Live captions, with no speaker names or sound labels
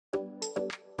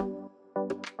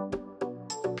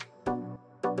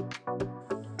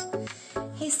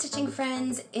stitching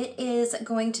friends, it is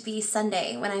going to be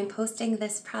Sunday when I'm posting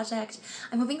this project.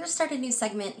 I'm hoping to start a new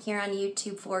segment here on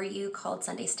YouTube for you called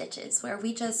Sunday Stitches, where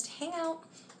we just hang out,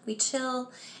 we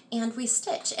chill, and we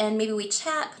stitch, and maybe we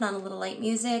chat, put on a little light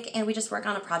music, and we just work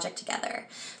on a project together.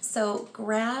 So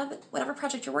grab whatever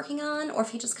project you're working on, or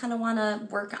if you just kind of want to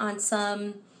work on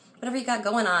some, whatever you got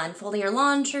going on, folding your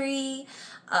laundry,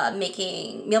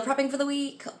 making meal prepping for the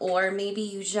week, or maybe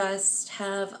you just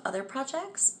have other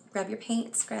projects. Grab your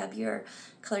paints, grab your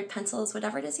colored pencils,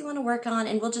 whatever it is you want to work on,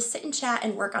 and we'll just sit and chat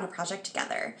and work on a project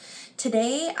together.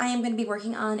 Today I am going to be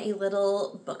working on a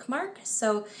little bookmark.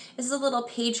 So this is a little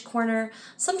page corner.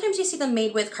 Sometimes you see them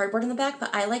made with cardboard in the back,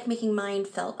 but I like making mine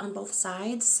felt on both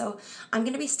sides. So I'm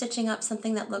going to be stitching up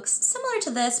something that looks similar to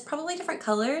this, probably different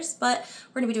colors, but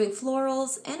we're going to be doing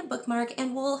florals and a bookmark,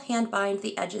 and we'll hand bind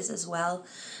the edges as well.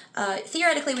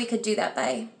 Theoretically we could do that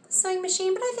by sewing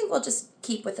machine, but I think we'll just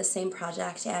keep with the same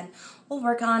project and we'll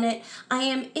work on it. I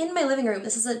am in my living room.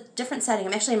 This is a different setting.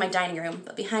 I'm actually in my dining room,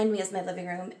 but behind me is my living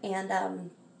room,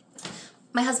 and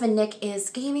my husband Nick is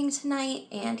gaming tonight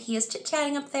and he is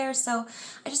chit-chatting up there, so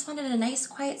I just wanted a nice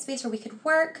quiet space where we could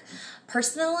work.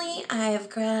 Personally, I've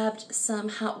grabbed some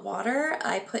hot water.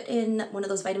 I put in one of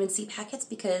those vitamin C packets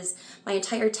because my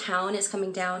entire town is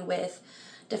coming down with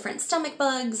different stomach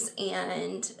bugs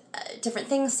and different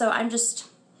things, so I'm just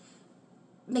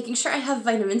making sure I have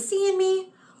vitamin C in me.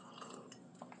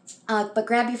 But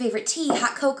grab your favorite tea,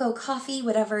 hot cocoa, coffee,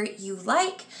 whatever you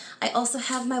like. I also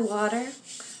have my water,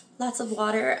 lots of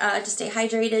water to stay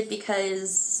hydrated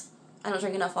because I don't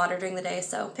drink enough water during the day,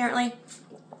 so apparently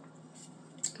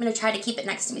I'm going to try to keep it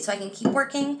next to me so I can keep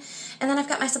working. And then I've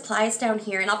got my supplies down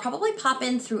here, and I'll probably pop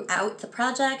in throughout the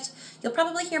project. You'll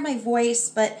probably hear my voice,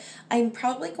 but I'm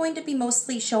probably going to be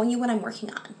mostly showing you what I'm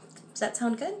working on. Does that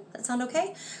sound good? That sound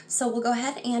okay? So we'll go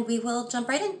ahead and we will jump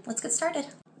right in. Let's get started.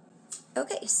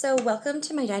 Okay, so welcome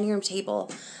to my dining room table.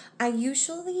 I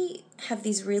usually have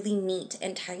these really neat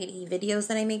and tidy videos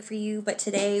that I make for you, but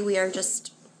today we are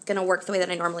just gonna work the way that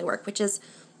I normally work, which is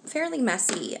fairly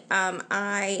messy.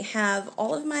 I have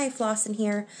all of my floss in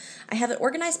here. I have it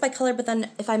organized by color, but then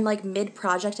if I'm like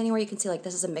mid-project anywhere, you can see like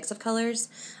this is a mix of colors.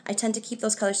 I tend to keep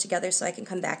those colors together so I can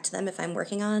come back to them if I'm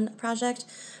working on a project.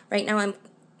 Right now I'm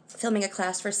filming a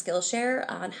class for Skillshare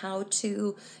on how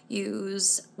to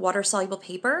use water-soluble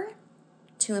paper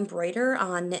to embroider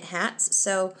on knit hats.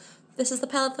 So this is the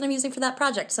palette that I'm using for that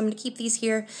project. So I'm going to keep these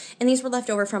here, and these were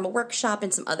left over from a workshop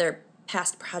and some other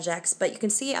past projects, but you can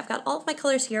see I've got all of my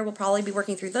colors here. We'll probably be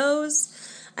working through those.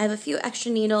 I have a few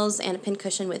extra needles and a pin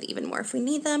cushion with even more if we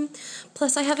need them.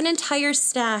 Plus I have an entire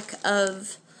stack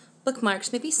of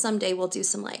bookmarks. Maybe someday we'll do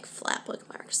some like flat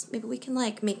bookmarks. Maybe we can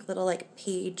like make little like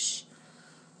page,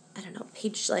 I don't know,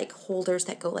 page like holders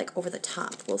that go like over the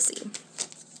top. We'll see.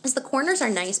 Because the corners are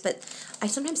nice, but I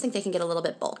sometimes think they can get a little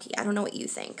bit bulky. I don't know what you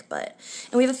think, but,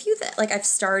 and we have a few that like I've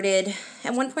started.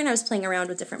 At one point I was playing around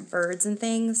with different birds and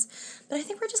things, but I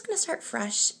think we're just going to start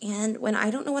fresh. And when I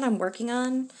don't know what I'm working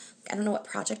on, I don't know what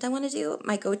project I want to do,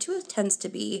 my go-to tends to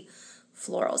be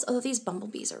florals. Although these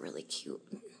bumblebees are really cute.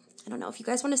 I don't know, if you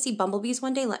guys want to see bumblebees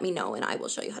one day, let me know and I will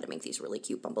show you how to make these really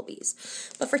cute bumblebees.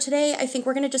 But for today, I think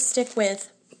we're going to just stick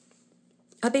with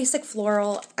a basic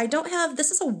floral. I don't have,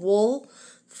 this is a wool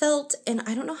felt, and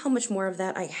I don't know how much more of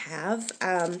that I have.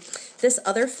 This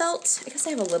other felt, I guess I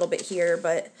have a little bit here,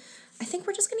 but I think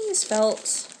we're just going to use felt.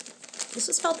 This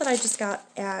is felt that I just got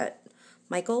at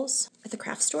Michael's at the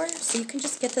craft store, so you can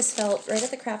just get this felt right at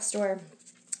the craft store.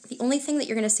 The only thing that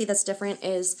you're going to see that's different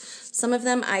is some of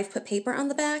them I've put paper on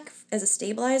the back as a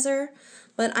stabilizer,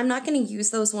 but I'm not going to use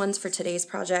those ones for today's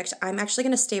project. I'm actually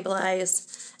going to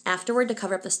stabilize afterward to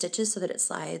cover up the stitches so that it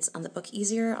slides on the book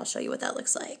easier. I'll show you what that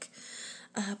looks like.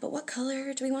 But what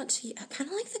color do we want to use? I kind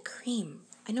of like the cream.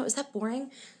 I know, is that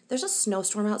boring? There's a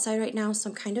snowstorm outside right now, so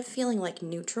I'm kind of feeling like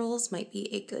neutrals might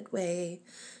be a good way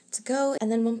to go.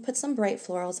 And then we'll put some bright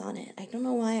florals on it. I don't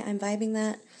know why I'm vibing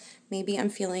that. Maybe I'm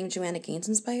feeling Joanna Gaines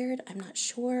inspired. I'm not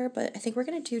sure, but I think we're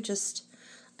going to do just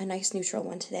a nice neutral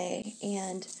one today.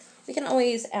 And we can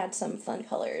always add some fun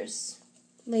colors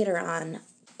later on.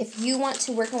 If you want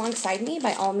to work alongside me,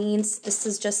 by all means, this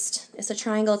is just, it's a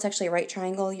triangle. It's actually a right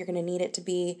triangle. You're going to need it to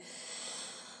be,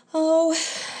 oh,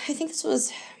 I think this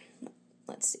was,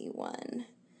 let's see,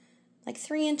 like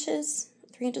 3 inches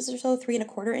or so,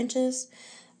 3¼ inches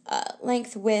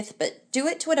length, width, but do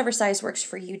it to whatever size works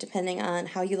for you depending on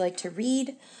how you like to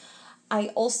read. I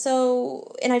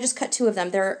also, and I just cut 2 of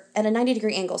them. They're at a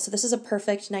 90-degree angle, so this is a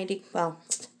perfect 90, well,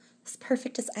 as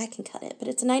perfect as I can cut it, but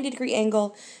it's a 90-degree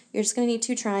angle. You're just going to need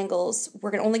 2 triangles.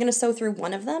 We're only going to sew through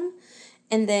one of them,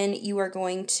 and then we're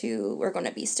going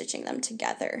to be stitching them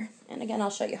together. And again, I'll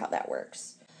show you how that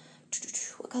works.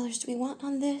 What colors do we want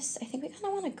on this? I think we kind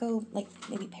of want to go like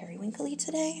maybe periwinkle-y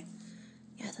today.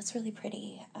 Yeah, that's really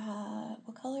pretty.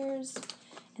 What colors?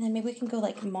 And then maybe we can go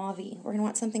like mauve-y. We're going to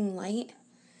want something light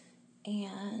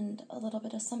and a little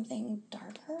bit of something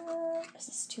darker. Is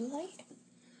this too light?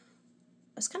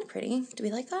 It's kind of pretty. Do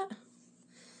we like that?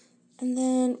 And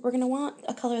then we're going to want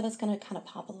a color that's going to kind of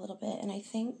pop a little bit. And I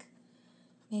think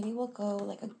maybe we'll go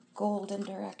like a golden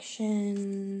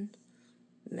direction.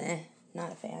 Meh,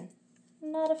 not a fan.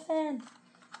 Not a fan.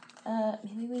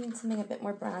 Maybe we need something a bit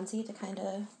more bronzy to kind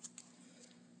of...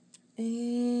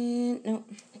 no,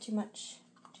 too much.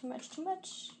 Too much, too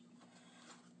much.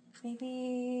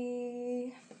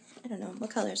 Maybe... I don't know. What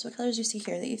colors? What colors do you see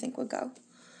here that you think would go?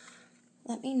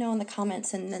 Let me know in the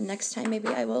comments, and then next time maybe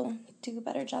I will do a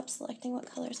better job selecting what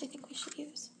colors I think we should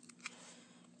use.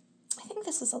 I think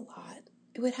this is a lot.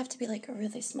 It would have to be like a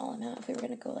really small amount if we were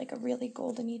going to go like a really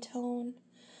golden-y tone.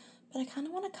 But I kind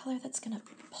of want a color that's going to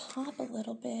pop a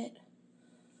little bit.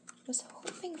 I was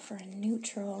hoping for a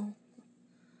neutral.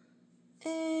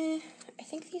 I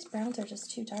think these browns are just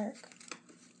too dark.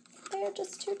 They're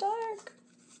just too dark.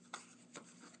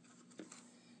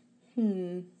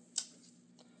 I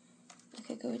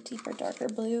could go a deeper, darker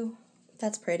blue.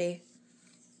 That's pretty.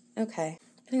 Okay.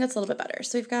 I think that's a little bit better.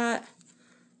 So we've got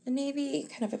a navy,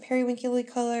 kind of a periwinkle-y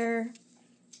color,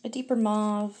 a deeper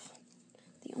mauve.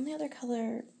 The only other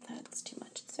color that's too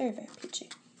much. It's very, very peachy.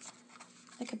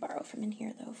 I could borrow from in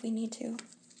here, though, if we need to.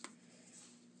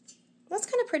 That's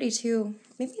kind of pretty, too.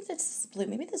 Maybe this is blue.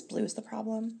 Maybe this blue is the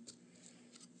problem.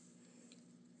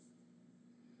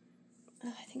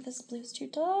 I think this blue is too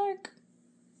dark.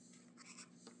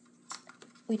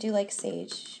 We do like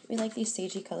sage. We like these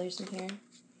sagey colors in here.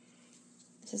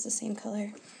 This is the same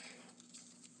color.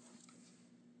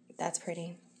 That's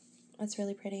pretty. That's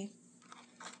really pretty.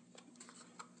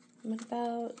 What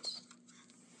about...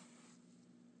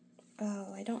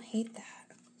 Oh, I don't hate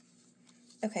that.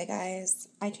 Okay, guys.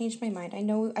 I changed my mind. I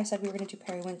know I said we were going to do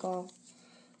periwinkle,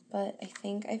 but I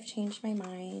think I've changed my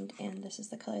mind, and this is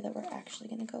the color that we're actually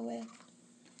going to go with.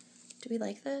 Do we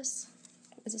like this?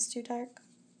 Is this too dark?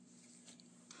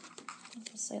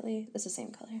 Slightly. It's the same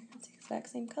color. It's the exact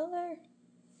same color.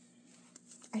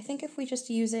 I think if we just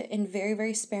use it in very,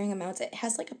 very sparing amounts, it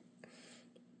has like a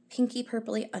pinky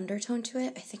purpley undertone to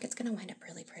it. I think it's going to wind up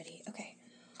really pretty. Okay,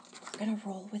 we're going to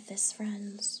roll with this,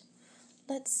 friends.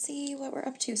 Let's see what we're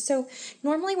up to. So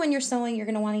normally when you're sewing, you're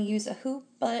going to want to use a hoop,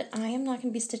 but I am not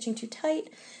going to be stitching too tight.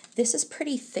 This is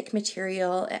pretty thick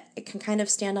material. It can kind of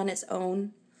stand on its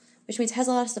own, which means it has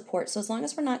a lot of support. So as long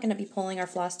as we're not going to be pulling our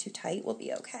floss too tight, we'll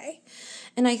be okay.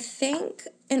 And I think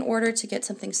in order to get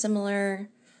something similar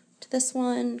to this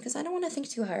one, because I don't want to think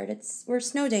too hard, we're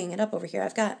snow daying it up over here.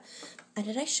 I've got,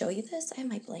 did I show you this? I have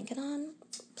my blanket on.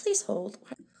 Please hold.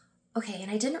 Okay,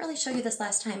 and I didn't really show you this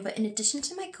last time, but in addition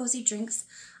to my cozy drinks,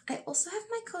 I also have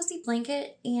my cozy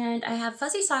blanket, and I have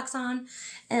fuzzy socks on,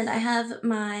 and I have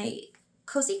my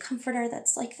cozy comforter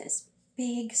that's like this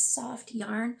big, soft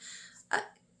yarn.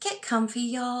 Get comfy,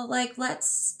 y'all. Like,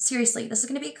 seriously, this is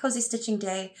going to be a cozy stitching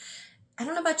day. I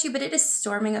don't know about you, but it is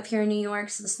storming up here in New York,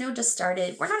 so the snow just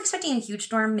started. We're not expecting a huge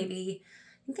storm, maybe,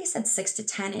 I think they said 6 to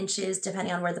 10 inches,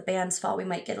 depending on where the bands fall. We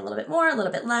might get a little bit more, a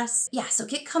little bit less. Yeah, so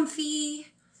get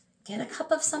comfy. Get a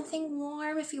cup of something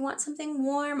warm if you want something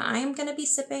warm. I am going to be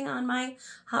sipping on my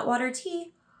hot water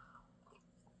tea.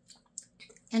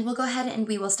 And we'll go ahead and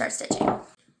we will start stitching.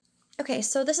 Okay,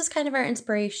 so this is kind of our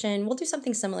inspiration. We'll do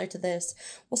something similar to this.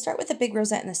 We'll start with a big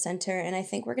rosette in the center, and I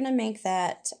think we're going to make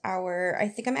that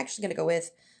I think I'm actually going to go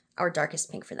with our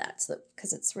darkest pink for that, so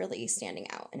because it's really standing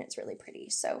out and it's really pretty.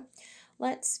 So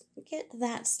let's get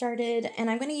that started, and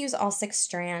I'm going to use all 6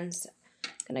 strands.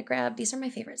 I'm going to grab, these are my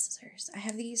favorite scissors. I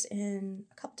have these in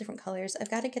a couple different colors. I've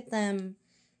got to get them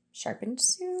sharpened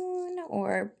soon,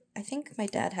 or I think my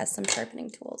dad has some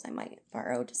sharpening tools I might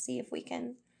borrow to see if we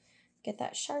can get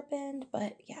that sharpened.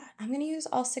 But yeah, I'm going to use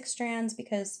all 6 strands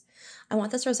because I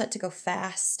want this rosette to go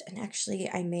fast, and actually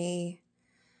I may...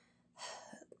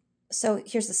 So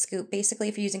here's the scoop. Basically,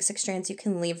 if you're using 6 strands, you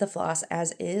can leave the floss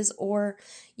as is, or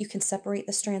you can separate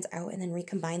the strands out and then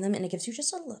recombine them, and it gives you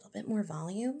just a little bit more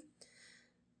volume.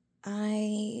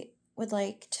 I would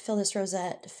like to fill this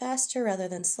rosette faster rather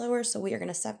than slower, so we are going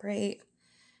to separate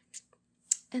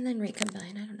and then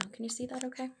recombine. I don't know. Can you see that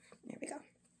okay? There we go.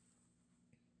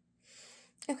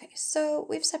 Okay, so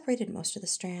we've separated most of the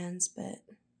strands, but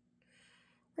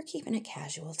we're keeping it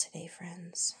casual today,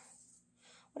 friends.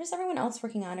 What is everyone else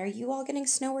working on? Are you all getting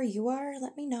snow where you are?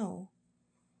 Let me know.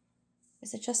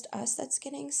 Is it just us that's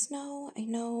getting snow? I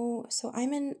know. So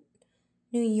I'm in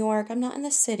New York. I'm not in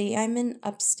the city. I'm in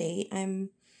upstate.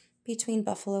 I'm between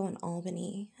Buffalo and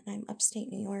Albany, and I'm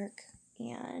upstate New York,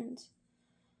 and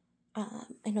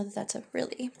I know that that's a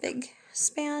really big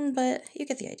span, but you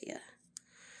get the idea.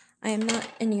 I am not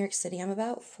in New York City. I'm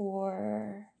about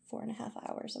 4.5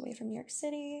 hours away from New York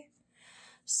City.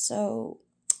 So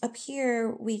up here,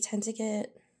 we tend to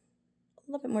get a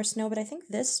little bit more snow, but I think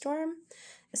this storm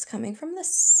is coming from the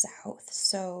south.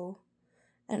 So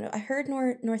I don't know. I heard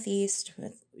northeast,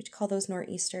 we call those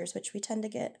nor'easters, which we tend to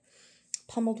get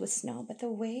pummeled with snow. But the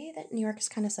way that New York is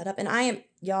kind of set up, and I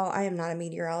am not a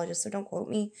meteorologist, so don't quote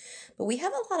me, but we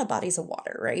have a lot of bodies of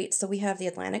water, right? So we have the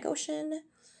Atlantic Ocean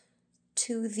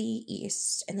to the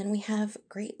east, and then we have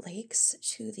Great Lakes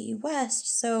to the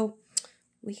west. So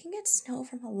we can get snow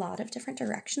from a lot of different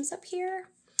directions up here.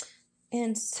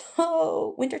 And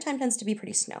so wintertime tends to be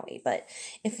pretty snowy. But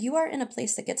if you are in a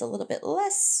place that gets a little bit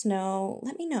less snow,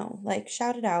 let me know. Like,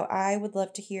 shout it out. I would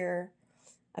love to hear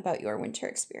about your winter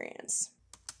experience.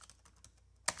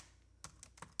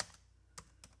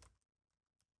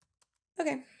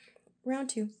 Okay, round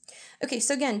 2. Okay,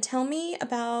 so again, tell me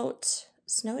about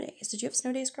snow days. Did you have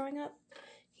snow days growing up?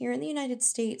 Here in the United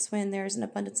States, when there's an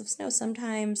abundance of snow,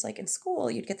 sometimes, like in school,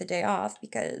 you'd get the day off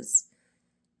because,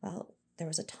 well, there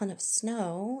was a ton of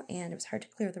snow and it was hard to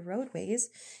clear the roadways,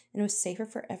 and it was safer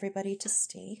for everybody to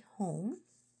stay home.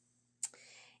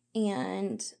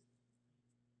 And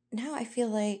now I feel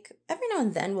like every now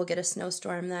and then we'll get a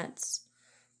snowstorm that's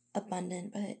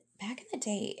abundant, but back in the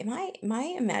day, am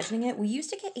I imagining it? We used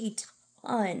to get a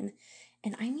ton,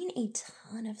 and I mean a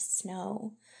ton of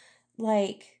snow,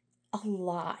 like a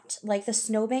lot. Like the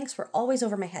snowbanks were always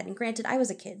over my head, and granted, I was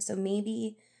a kid, so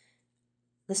maybe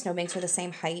the snowbanks were the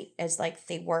same height as like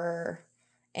they were,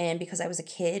 and because I was a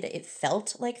kid, it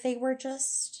felt like they were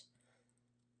just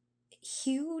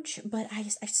huge, but I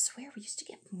swear we used to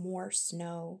get more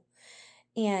snow.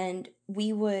 And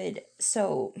we would,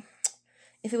 so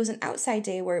if it was an outside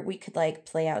day where we could like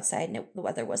play outside and the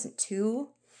weather wasn't too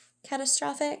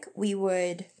catastrophic, we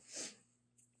would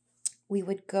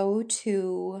go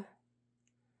to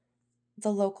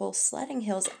the local sledding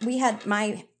hills. We had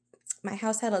my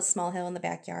house had a small hill in the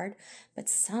backyard, but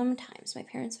sometimes my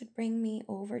parents would bring me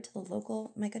over to the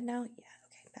local, am I good now? Yeah,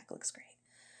 okay, back looks great.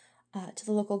 To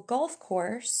the local golf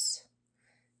course.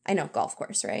 I know, golf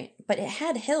course, right? But it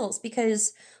had hills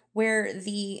because where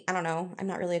I don't know, I'm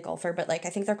not really a golfer, but like I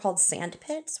think they're called sand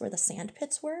pits, where the sand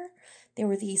pits were. There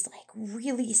were these like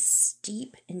really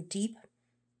steep and deep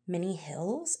mini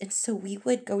hills. And so we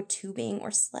would go tubing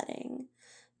or sledding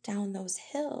down those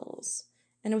hills.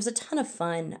 And it was a ton of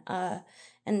fun.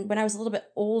 And when I was a little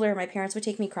bit older, my parents would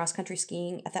take me cross-country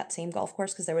skiing at that same golf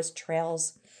course because there was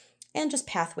trails and just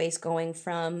pathways going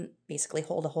from basically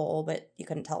hole to hole, but you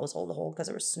couldn't tell it was hole to hole because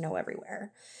there was snow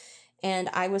everywhere. And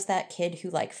I was that kid who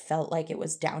like felt like it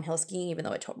was downhill skiing, even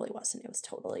though it totally wasn't. It was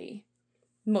totally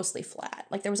mostly flat.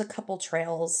 Like there was a couple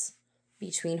trails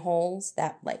between holes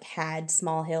that like had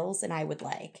small hills, and I would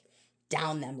like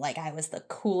down them like I was the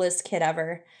coolest kid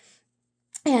ever.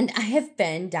 And I have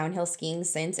been downhill skiing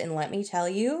since, and let me tell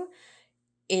you,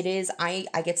 it is, I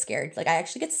get scared. Like I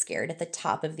actually get scared at the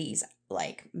top of these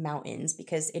like mountains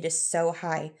because it is so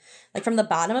high. Like from the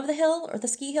bottom of the hill or the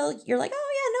ski hill, you're like,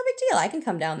 oh yeah, no big deal, I can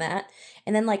come down that.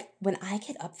 And then like when I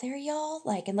get up there, y'all,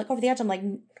 like, and look over the edge, I'm like,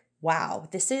 wow,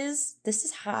 this is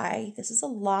high. This is a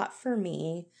lot for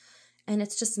me. And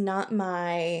it's just not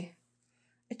my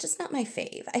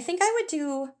fave. I think I would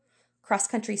do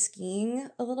cross-country skiing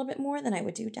a little bit more than I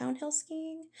would do downhill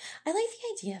skiing. I like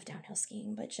the idea of downhill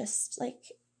skiing, but just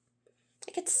like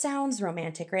it sounds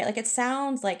romantic, right? Like it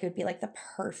sounds like it would be like the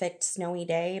perfect snowy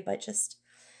day, but I just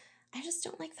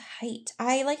don't like the height.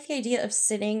 I like the idea of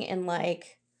sitting in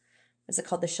like, what's it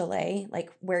called? The chalet,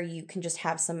 like where you can just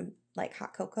have some like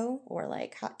hot cocoa or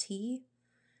like hot tea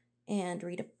and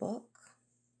read a book.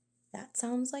 That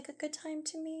sounds like a good time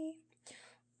to me.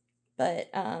 But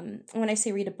when I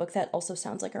say read a book, that also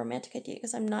sounds like a romantic idea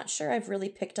because I'm not sure I've really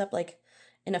picked up like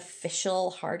an official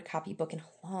hard copy book in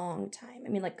a long time. I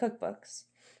mean, like cookbooks.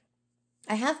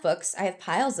 I have books. I have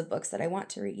piles of books that I want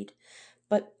to read,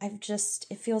 but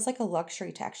it feels like a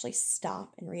luxury to actually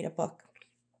stop and read a book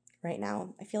right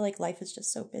now. I feel like life is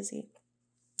just so busy.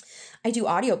 I do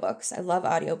audiobooks. I love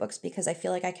audiobooks because I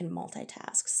feel like I can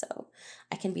multitask. So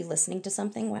I can be listening to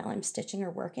something while I'm stitching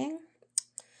or working.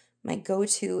 My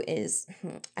go-to is,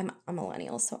 I'm a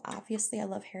millennial, so obviously I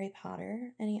love Harry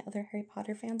Potter. Any other Harry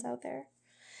Potter fans out there?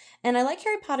 And I like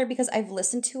Harry Potter because I've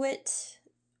listened to it,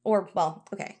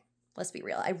 okay, let's be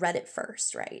real. I read it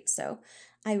first, right? So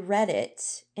I read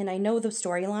it and I know the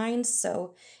storylines.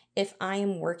 So if I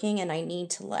am working and I need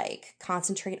to like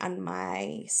concentrate on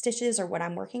my stitches or what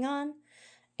I'm working on,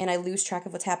 and I lose track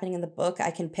of what's happening in the book,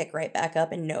 I can pick right back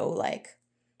up and know like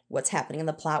what's happening in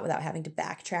the plot without having to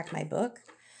backtrack my book.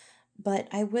 But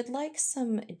I would like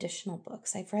some additional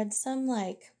books. I've read some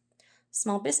like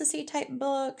small businessy type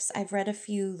books. I've read a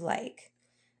few like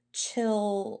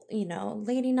chill,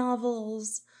 lady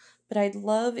novels. But I'd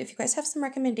love if you guys have some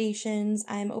recommendations.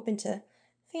 I'm open to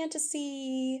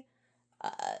fantasy.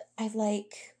 I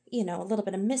like, a little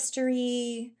bit of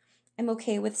mystery. I'm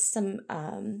okay with some,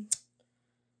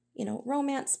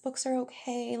 romance books are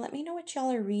okay. Let me know what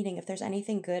y'all are reading. If there's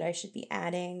anything good I should be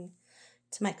adding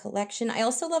to my collection. I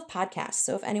also love podcasts.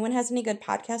 So if anyone has any good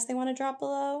podcasts they want to drop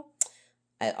below,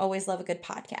 I always love a good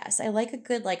podcast. I like a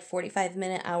good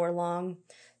 45-minute, hour-long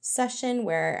session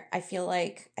where I feel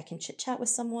like I can chit-chat with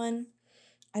someone.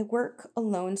 I work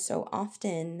alone so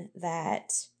often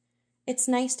that it's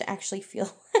nice to actually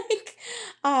feel like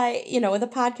with a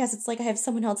podcast, it's like I have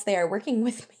someone else there working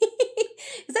with me.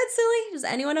 Is that silly? Does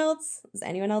anyone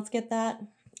else get that?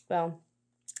 Well,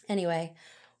 anyway,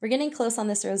 we're getting close on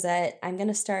this rosette. I'm going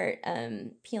to start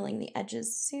peeling the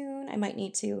edges soon. I might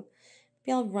need to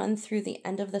maybe I'll run through the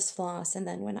end of this floss, and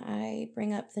then when I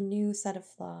bring up the new set of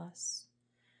floss,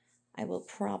 I will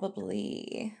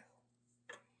probably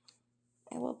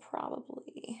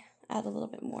add a little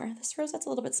bit more. This rosette's a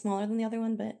little bit smaller than the other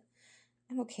one, but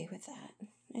I'm okay with that.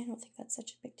 I don't think that's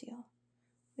such a big deal.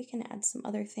 We can add some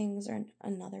other things or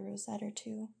another rosette or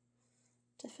two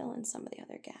to fill in some of the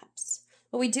other gaps.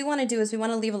 What we do want to do is we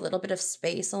want to leave a little bit of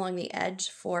space along the edge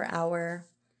for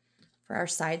our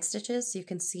side stitches. So you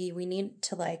can see we need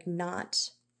to not,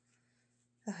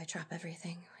 I drop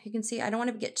everything. You can see I don't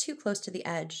want to get too close to the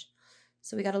edge.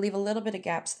 So we got to leave a little bit of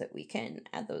gap so that we can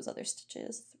add those other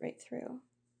stitches right through.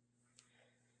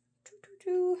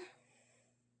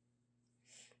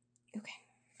 Okay.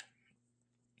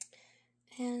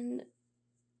 And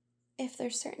if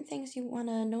there's certain things you want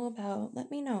to know about,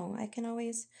 let me know. I can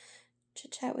always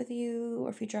chit chat with you, or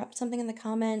if you drop something in the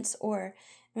comments, or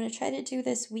I'm going to try to do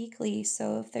this weekly.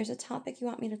 So if there's a topic you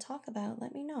want me to talk about,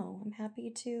 let me know. I'm happy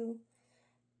to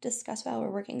discuss while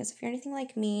we're working. Because if you're anything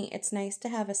like me, it's nice to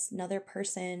have another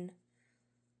person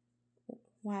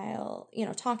while,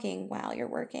 talking while you're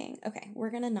working. Okay,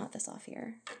 we're going to knot this off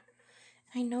here.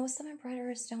 I know some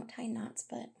embroiderers don't tie knots,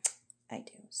 but I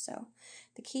do. So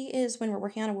the key is when we're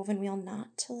working on a woven wheel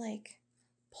not to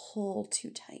pull too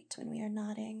tight when we are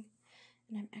knotting.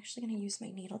 And I'm actually going to use my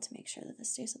needle to make sure that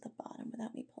this stays at the bottom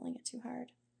without me pulling it too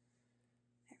hard.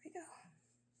 There we go.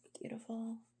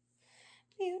 Beautiful.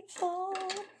 Beautiful.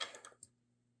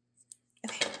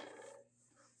 Okay.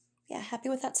 Yeah, happy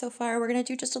with that so far. We're going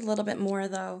to do just a little bit more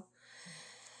though.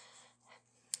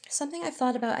 Something I've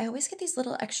thought about, I always get these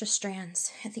little extra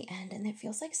strands at the end and it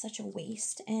feels like such a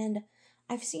waste. And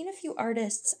I've seen a few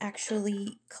artists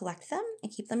actually collect them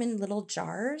and keep them in little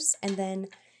jars and then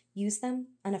use them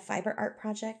on a fiber art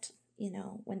project,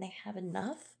 when they have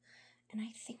enough. And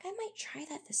I think I might try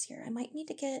that this year. I might need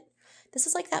to this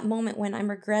is like that moment when I'm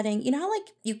regretting, how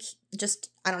you just,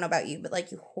 I don't know about you,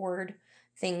 but you hoard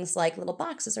things like little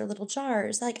boxes or little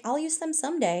jars. I'll use them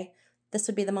someday. This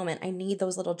would be the moment. I need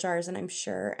those little jars, and I'm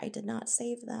sure I did not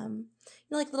save them.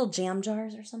 Like little jam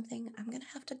jars or something. I'm going to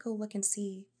have to go look and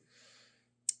see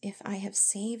if I have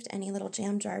saved any little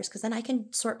jam jars, because then I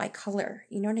can sort by color.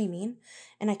 You know what I mean?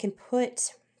 And I can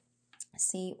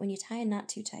see, when you tie a knot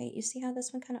too tight, you see how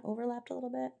this one kind of overlapped a little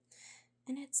bit?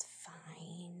 And it's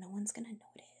fine. No one's going to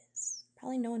notice.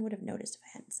 Probably no one would have noticed if I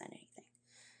hadn't said anything.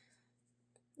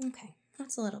 Okay,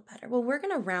 that's a little better. Well, we're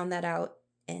going to round that out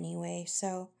anyway,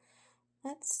 so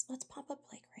let's pop up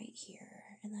right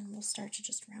here, and then we'll start to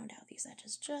just round out these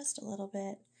edges just a little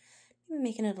bit, maybe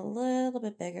making it a little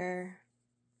bit bigger.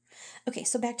 Okay,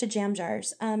 so back to jam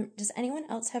jars. Does anyone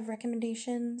else have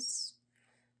recommendations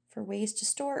for ways to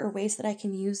store or ways that I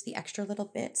can use the extra little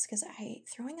bits? Because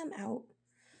throwing them out,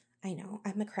 I know,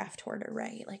 I'm a craft hoarder,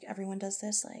 right? Everyone does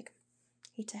this,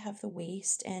 hate to have the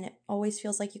waste, and it always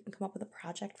feels like you can come up with a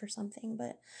project for something,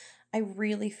 but I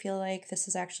really feel like this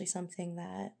is actually something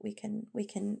that we can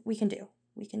do.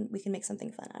 We can make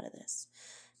something fun out of this.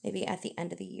 Maybe at the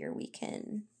end of the year we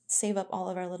can save up all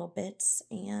of our little bits,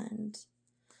 and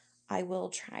I will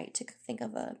try to think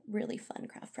of a really fun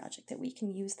craft project that we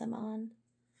can use them on.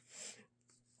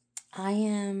 I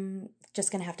am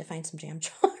just going to have to find some jam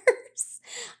jars.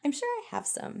 I'm sure I have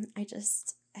some. I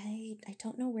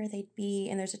don't know where they'd be,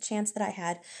 and there's a chance that I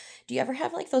had. Do you ever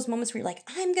have those moments where you're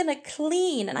I'm going to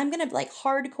clean, and I'm going to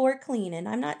hardcore clean, and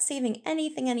I'm not saving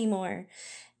anything anymore,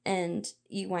 and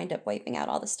you wind up wiping out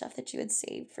all the stuff that you had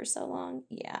saved for so long?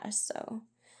 Yeah, so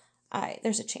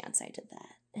there's a chance I did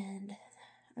that, and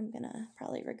I'm gonna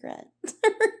probably regret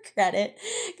it,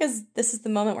 because this is the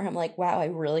moment where I'm like, wow, I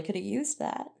really could have used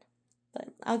that. But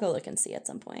I'll go look and see at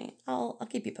some point. I'll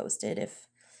keep you posted if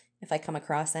I come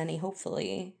across any.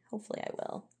 Hopefully I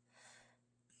will.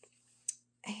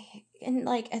 And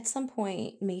like at some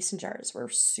point, mason jars were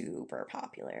super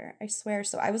popular, I swear.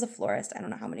 So I was a florist. I don't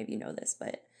know how many of you know this,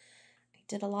 but I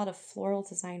did a lot of floral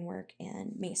design work,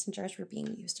 and mason jars were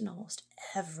being used in almost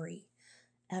every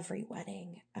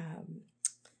wedding.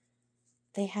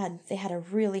 They had a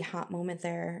really hot moment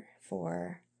there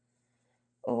for,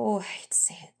 I'd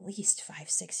say at least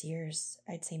 5-6 years.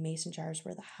 I'd say mason jars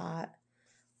were the hot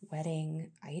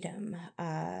wedding item.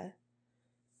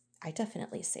 I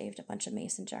definitely saved a bunch of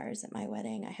mason jars at my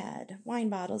wedding. I had wine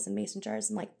bottles and mason jars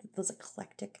and like those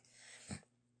eclectic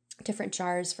different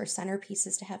jars for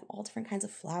centerpieces to have all different kinds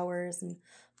of flowers and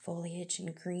foliage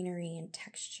and greenery and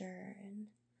texture.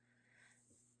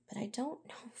 But I don't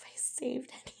know if I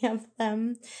saved any of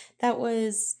them. That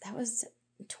was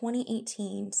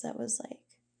 2018, so that was like,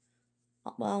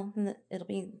 well, it'll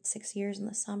be 6 years in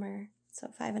the summer, so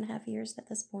 5.5 years at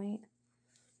this point.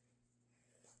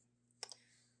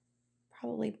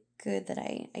 Probably good that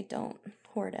I don't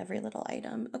hoard every little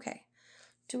item. Okay,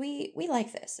 do we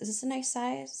like this? Is this a nice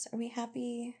size? Are we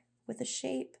happy with the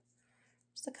shape?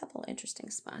 There's a couple interesting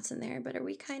spots in there, but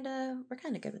we're kind of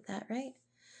good with that, right?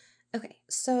 Okay,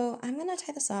 so I'm gonna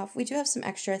tie this off. We do have some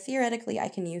extra. Theoretically, I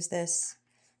can use this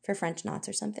for French knots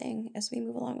or something as we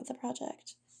move along with the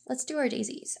project. Let's do our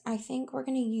daisies. I think we're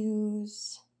gonna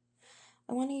use,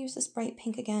 I want to use this bright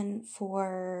pink again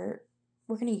for,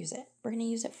 we're gonna use it. We're gonna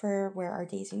use it for where our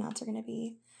daisy knots are gonna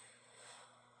be.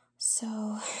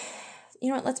 So, you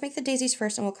know what, let's make the daisies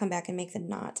first and we'll come back and make the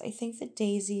knots. I think the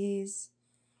daisies,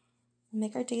 we'll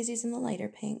make our daisies in the lighter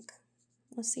pink.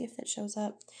 Let's see if it shows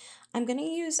up. I'm going to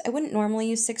use, I wouldn't normally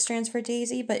use 6 strands for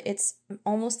daisy, but it's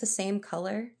almost the same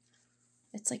color.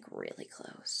 It's like really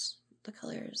close. The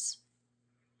color's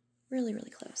really,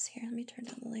 really close. Here, let me turn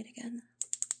down the light again.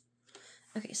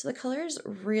 Okay, so the color is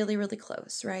really, really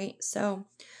close, right? So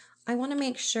I want to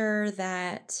make sure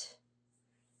that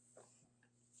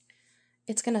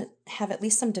it's going to have at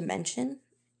least some dimension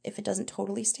if it doesn't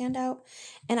totally stand out.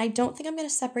 And I don't think I'm going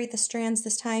to separate the strands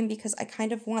this time because I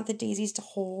kind of want the daisies to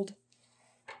hold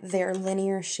their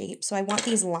linear shape. So I want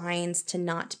these lines to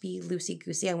not be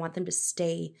loosey-goosey. I want them to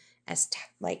stay as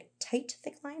tight,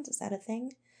 thick lines. Is that a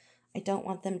thing? I don't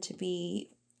want them to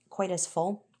be quite as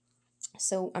full.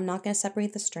 So I'm not going to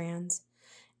separate the strands.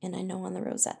 And I know on the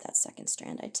Rosette, that second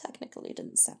strand, I technically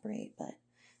didn't separate, but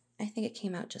I think it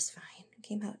came out just fine. It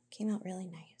came out really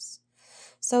nice.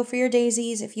 So for your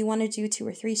daisies, if you want to do 2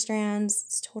 or 3 strands,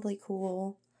 it's totally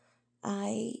cool.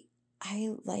 I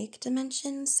like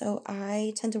dimensions, so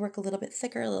I tend to work a little bit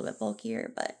thicker, a little bit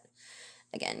bulkier, but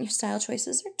again, your style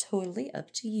choices are totally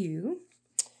up to you.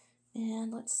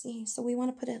 And let's see. So we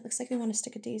want to put it, looks like we want to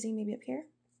stick a daisy maybe up here.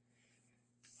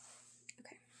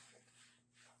 Okay.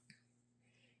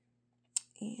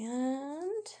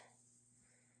 And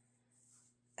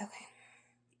okay.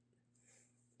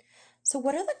 So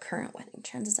what are the current wedding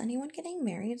trends? Is anyone getting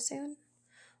married soon?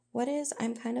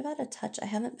 I'm kind of out of touch. I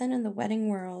haven't been in the wedding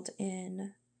world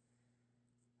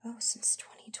since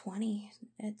 2020.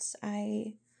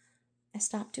 I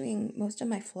stopped doing most of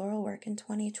my floral work in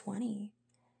 2020.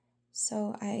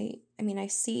 So I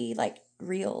see like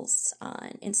reels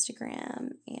on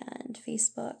Instagram and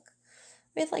Facebook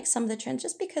with like some of the trends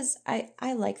just because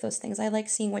I like those things. I like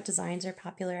seeing what designs are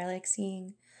popular. I like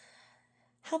seeing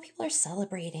how people are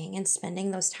celebrating and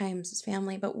spending those times as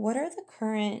family. But what are the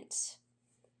current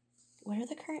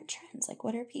trends? Like,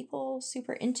 what are people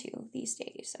super into these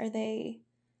days? I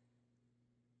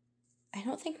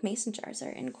don't think mason jars are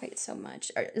in quite so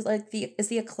much. Is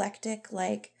the eclectic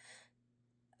like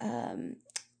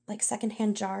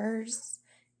secondhand jars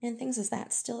and things, is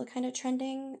that still kind of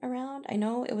trending around? I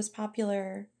know it was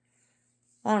popular.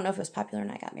 Well, I don't know if it was popular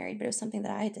when I got married, but it was something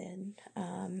that I did.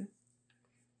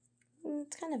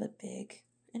 It's kind of a big,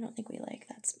 I don't think we like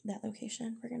that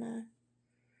location. We're gonna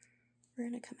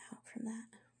come out from that.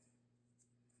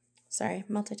 Sorry,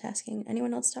 multitasking.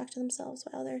 Anyone else talk to themselves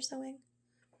while they're sewing?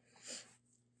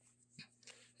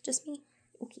 Just me?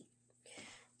 Okay.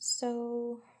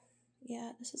 So,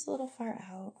 yeah, this is a little far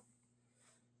out.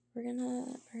 We're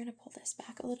gonna pull this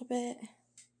back a little bit.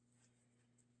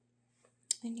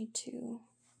 I need to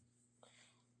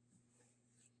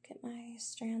get my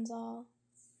strands all.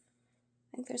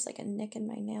 I think there's like a nick in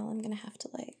my nail. I'm gonna have to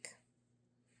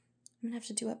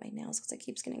do up my nails because it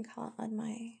keeps getting caught on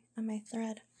my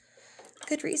thread.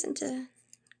 Good reason to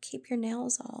keep your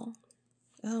nails all.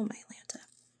 Oh, my Lanta.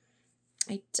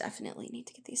 I definitely need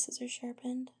to get these scissors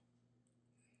sharpened.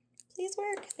 Please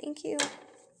work. Thank you.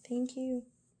 Thank you.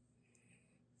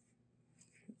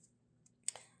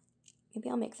 Maybe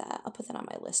I'll make that. I'll put that on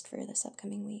my list for this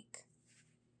upcoming week.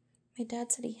 My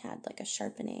dad said he had like a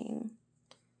sharpening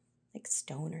like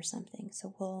stone or something.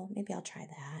 So maybe I'll try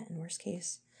that. In worst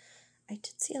case, I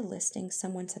did see a listing.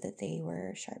 Someone said that they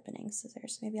were sharpening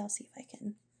scissors. Maybe I'll see if I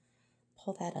can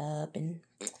pull that up and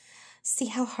see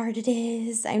how hard it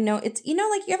is. I know it's,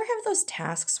 like you ever have those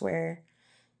tasks where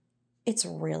it's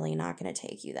really not going to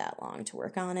take you that long to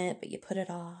work on it, but you put it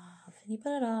off and you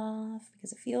put it off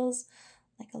because it feels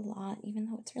like a lot, even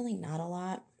though it's really not a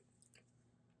lot.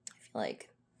 I feel like,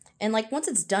 and like once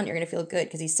it's done, you're going to feel good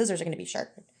because these scissors are going to be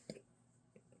sharpened.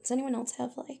 Does anyone else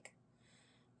have like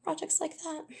projects like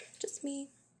that? Just me?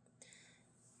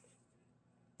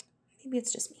 Maybe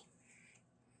it's just me.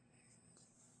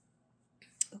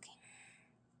 Okay.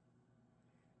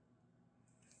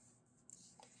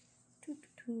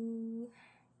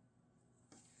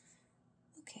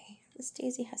 Okay, this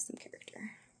daisy has some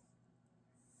character.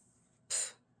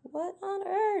 Pfft, what on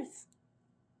earth?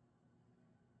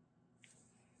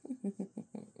 Yep,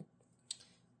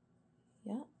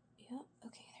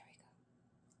 okay, there we go.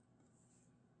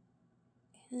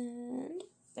 And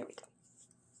there we go.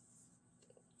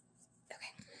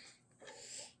 Okay.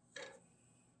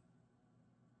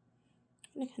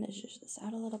 I'm gonna kind of zhuzh this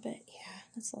out a little bit. Yeah,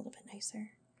 that's a little bit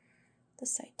nicer.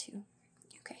 This side too.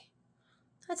 Okay,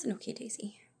 that's an okay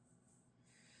daisy.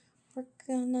 We're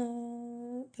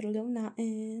gonna put a little knot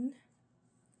in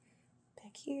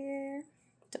back here.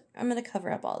 I'm gonna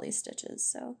cover up all these stitches,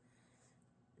 so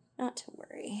not to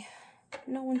worry.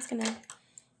 No one's gonna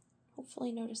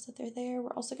hopefully notice that they're there.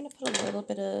 We're also gonna put a little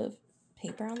bit of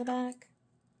paper on the back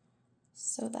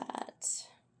so that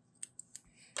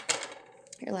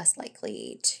you're less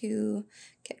likely to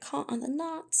get caught on the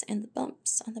knots and the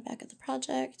bumps on the back of the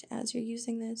project as you're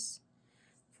using this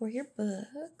for your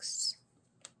books.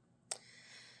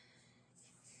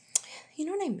 You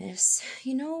know what I miss?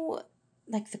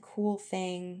 Like the cool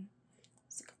thing.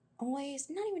 It's like always,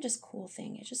 not even just cool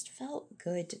thing. It just felt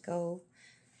good to go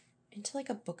into like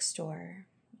a bookstore.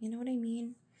 You know what I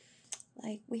mean?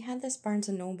 Like we had this Barnes &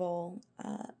 Noble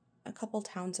a couple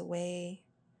towns away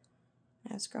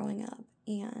when I was growing up,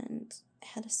 and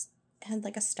had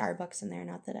like a Starbucks in there.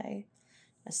 Not that I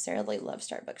necessarily love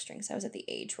Starbucks drinks. I was at the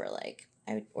age where like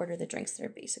I would order the drinks that are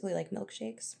basically like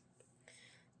milkshakes.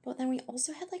 But then we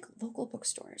also had like local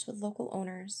bookstores with local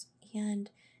owners, and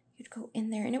you'd go in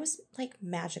there and it was like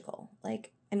magical.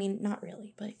 Like, I mean, not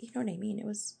really, but you know what I mean?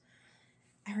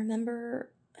 I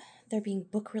remember there being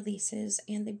book releases,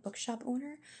 and the bookshop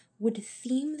owner would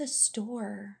theme the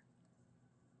store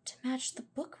to match the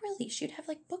book release. You'd have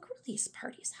like book release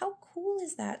parties. How cool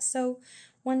is that? So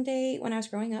one day when I was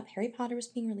growing up, Harry Potter was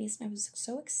being released, and I was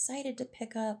so excited to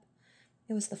pick up.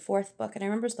 It was the 4th book, and I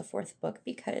remember it was the 4th book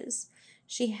because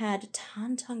she had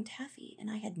Ton-Tongue Taffy,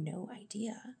 and I had no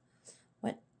idea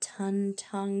what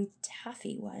Ton-Tongue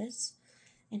Taffy was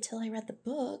until I read the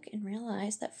book and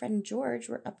realized that Fred and George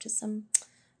were up to some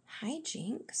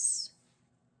hijinks,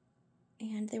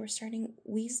 and they were starting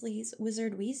Weasley's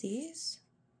Wizard Wheezies.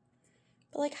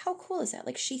 But like, how cool is that?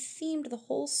 Like, she themed the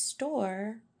whole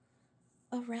store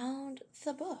around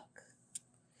the book.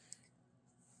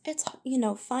 It's,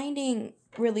 finding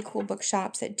really cool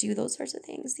bookshops that do those sorts of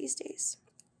things these days.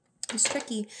 It's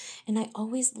tricky, and I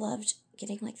always loved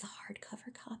getting like the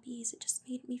hardcover copies. It just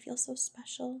made me feel so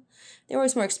special. They were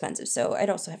always more expensive, so I'd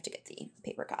also have to get the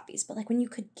paper copies. But like when you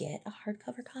could get a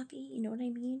hardcover copy, you know what I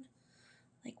mean?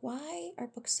 Like, why are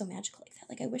books so magical like that?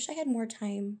 Like, I wish I had more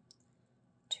time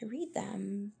to read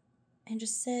them and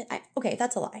just sit. Okay,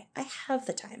 that's a lie. I have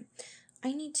the time.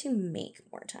 I need to make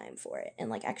more time for it and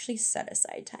like actually set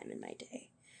aside time in my day,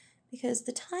 because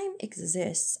the time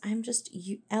exists. I'm just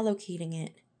allocating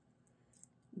it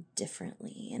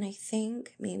differently. And I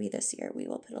think maybe this year we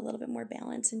will put a little bit more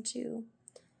balance into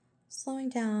slowing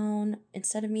down.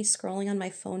 Instead of me scrolling on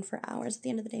my phone for hours at the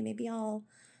end of the day, maybe I'll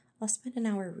spend an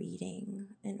hour reading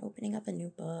and opening up a new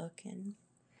book and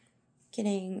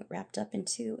getting wrapped up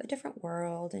into a different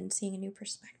world and seeing a new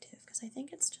perspective, because I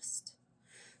think it's just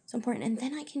so important. And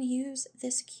then I can use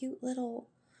this cute little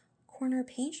corner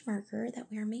page marker that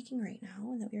we are making right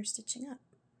now and that we are stitching up.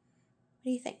 What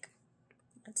do you think?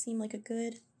 That seem like a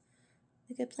good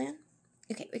plan?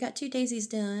 Okay, we got 2 daisies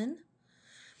done.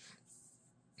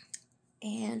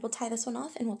 And we'll tie this one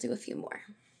off and we'll do a few more.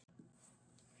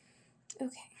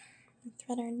 Okay,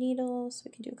 thread our needles so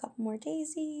we can do a couple more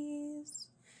daisies.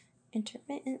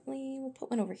 Intermittently, we'll put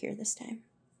one over here this time.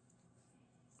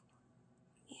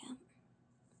 Yeah.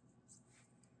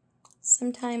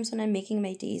 Sometimes when I'm making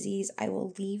my daisies, I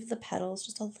will leave the petals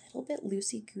just a little bit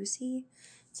loosey-goosey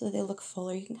so that they look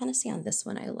fuller. You can kind of see on this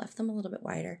one, I left them a little bit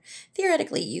wider.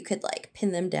 Theoretically, you could like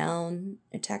pin them down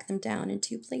and tack them down in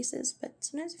 2 places, but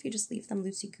sometimes if you just leave them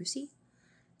loosey-goosey,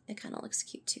 it kind of looks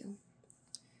cute too.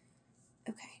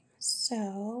 Okay,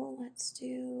 so let's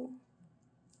do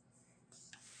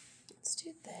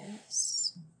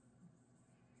this.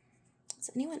 Does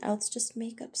anyone else just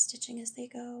make up stitching as they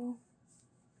go?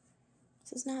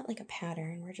 This is not like a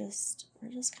pattern. We're just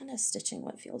kind of stitching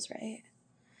what feels right.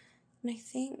 And I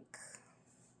think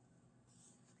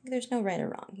there's no right or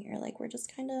wrong here. Like we're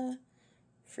just kind of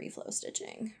free flow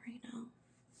stitching right now.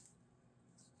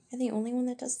 I'm the only one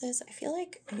that does this. I feel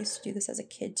like I used to do this as a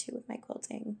kid too with my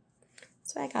quilting.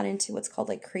 So I got into what's called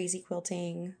like crazy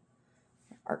quilting,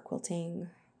 or art quilting.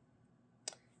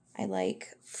 I like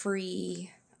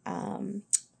free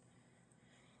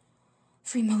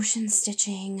motion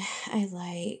stitching. I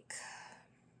like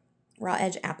raw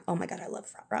edge oh my god, I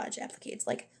love raw edge appliques,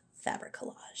 like fabric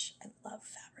collage. I love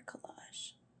fabric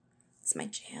collage. It's my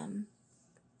jam.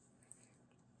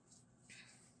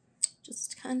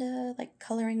 Just kind of like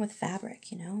coloring with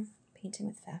fabric, you know, painting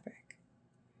with fabric.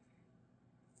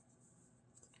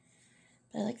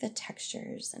 But I like the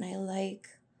textures, and I like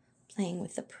playing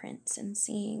with the prints and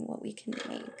seeing what we can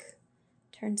make,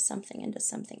 turn something into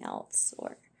something else,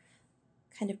 or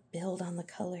kind of build on the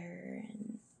color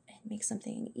and make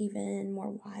something even more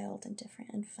wild and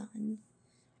different and fun.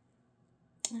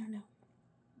 I don't know.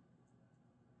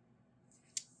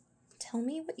 Tell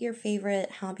me what your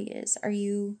favorite hobby is. Are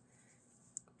you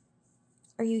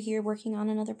here working on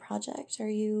another project? Are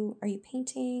you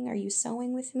painting? Are you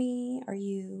sewing with me? Are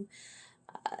you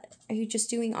just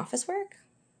doing office work?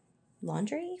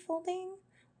 Laundry, folding?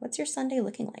 What's your Sunday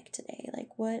looking like today?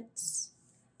 Like what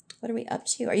are we up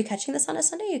to? Are you catching this on a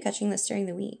Sunday? Are you catching this during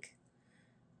the week?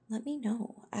 Let me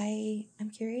know. I'm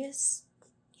curious.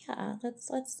 Yeah,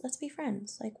 let's be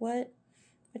friends. Like what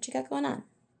you got going on?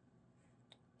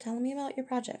 Tell me about your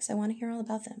projects. I want to hear all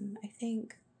about them. I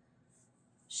think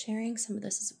sharing some of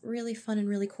this is really fun and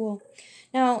really cool.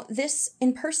 Now, this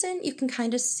in person, you can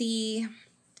kind of see,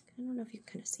 I don't know if you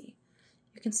can kind of see.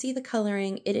 You can see the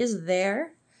coloring. It is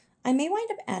there. I may wind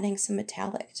up adding some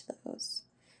metallic to those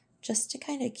just to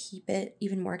kind of keep it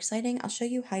even more exciting. I'll show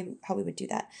you how we would do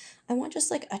that. I want just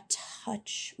like a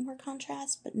touch more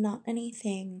contrast, but not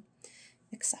anything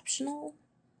exceptional.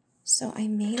 So I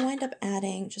may wind up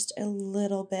adding just a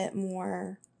little bit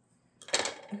more.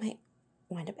 I might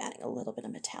wind up adding a little bit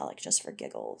of metallic just for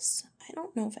giggles. I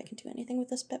don't know if I can do anything with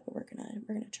this bit, but we're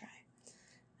gonna try.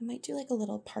 I might do like a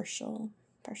little partial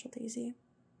daisy.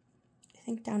 I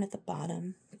think down at the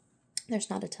bottom,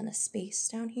 there's not a ton of space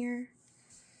down here,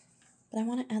 but I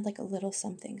want to add like a little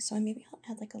something. So maybe I'll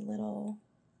add like a little,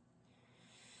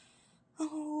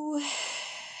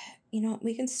 you know,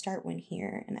 we can start one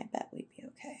here and I bet we'd be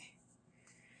okay.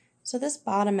 So this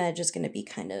bottom edge is going to be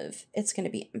it's going to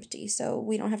be empty. So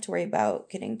we don't have to worry about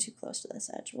getting too close to this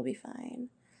edge. We'll be fine.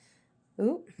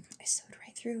 Ooh, I sewed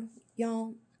right through.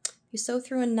 Y'all, if you sew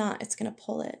through a knot, it's going to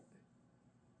pull it.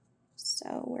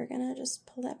 So we're going to just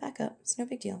pull that back up. It's no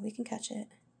big deal. We can catch it.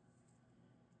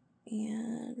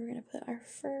 And we're going to put our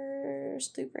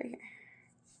first loop right here.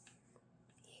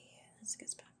 Yeah, that's a good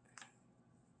spot.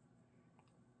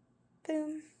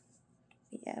 Boom.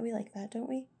 Yeah, we like that, don't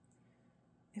we?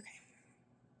 Okay.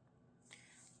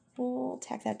 We'll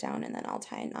tack that down and then I'll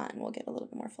tie a knot and we'll get a little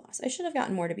bit more floss. I should have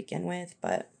gotten more to begin with,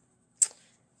 but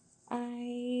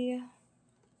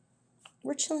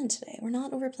we're chilling today. We're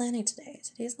not over planning today.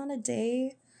 Today's not a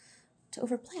day to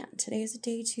overplan. Today is a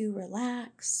day to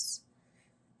relax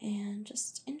and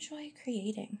just enjoy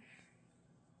creating.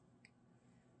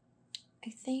 I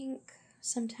think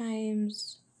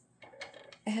sometimes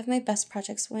I have my best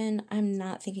projects when I'm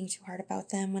not thinking too hard about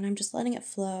them, when I'm just letting it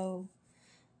flow.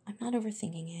 I'm not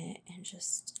overthinking it and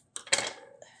just,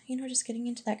 you know, just getting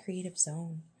into that creative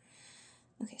zone.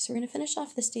 Okay, so we're going to finish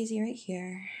off this daisy right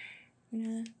here. I'm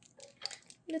going to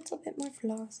a little bit more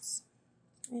floss.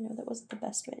 I know that wasn't the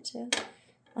best way to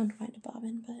unwind a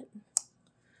bobbin, but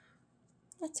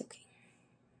that's okay.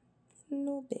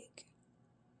 No big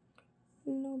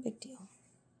deal.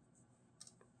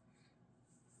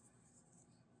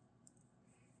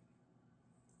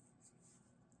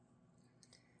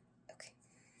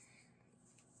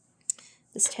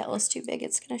 This tail is too big.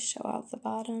 It's going to show out the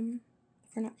bottom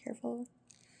if we're not careful.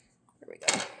 There we go.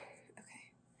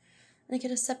 Okay. And I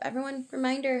get a sip. Everyone,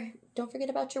 reminder, don't forget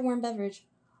about your warm beverage.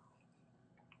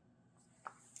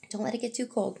 Don't let it get too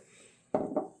cold.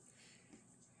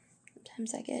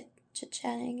 Sometimes I get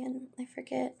chit-chatting and I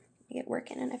forget. I get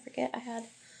working and I forget I had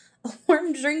a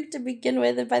warm drink to begin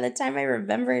with, and by the time I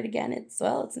remember it again, it's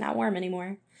not warm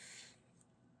anymore.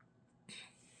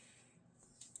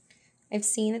 I've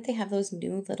seen that they have those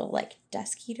new little, like,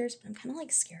 desk heaters, but I'm kind of,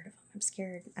 like, scared of them. I'm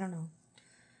scared. I don't know.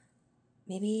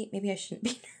 Maybe I shouldn't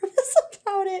be nervous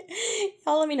about it.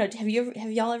 Y'all let me know. Have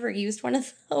y'all ever used one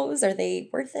of those? Are they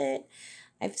worth it?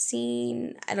 I've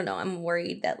seen, I don't know, I'm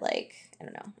worried that, like, I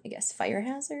don't know, I guess fire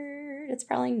hazard. It's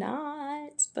probably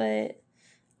not, but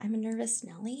I'm a nervous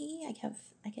Nelly. I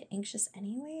get anxious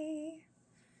anyway.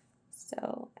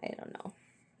 So, I don't know.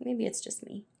 Maybe it's just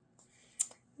me.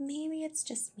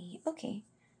 Okay.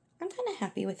 I'm kind of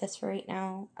happy with this for right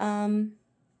now. I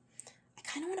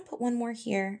kind of want to put one more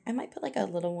here. I might put like a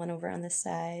little one over on this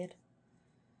side.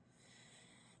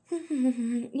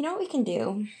 You know what we can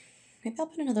do? Maybe I'll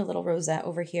put another little rosette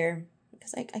over here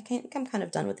because I'm kind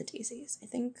of done with the daisies. I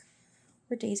think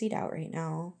we're daisied out right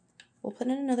now. We'll put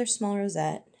in another small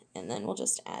rosette and then we'll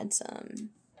just add some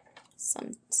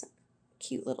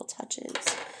cute little touches.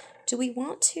 Do we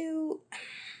want to...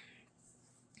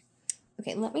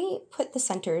 Okay, let me put the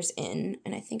centers in,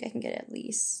 and I think I can get at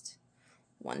least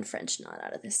one French knot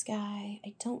out of this guy.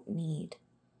 I don't need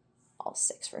all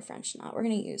 6 for French knot. We're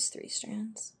going to use 3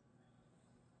 strands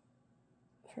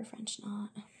for French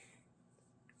knot.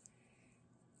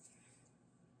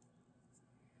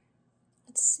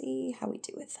 Let's see how we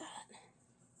do with that.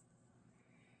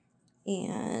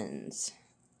 And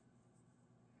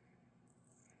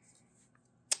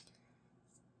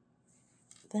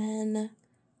then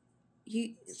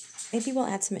maybe we'll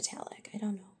add some metallic. I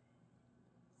don't know.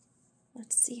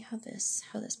 Let's see how this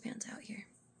pans out here.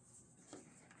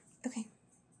 Okay.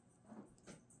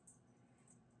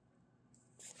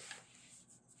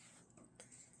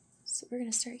 So we're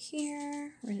gonna start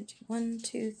here. We're gonna do 1,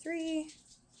 2, 3.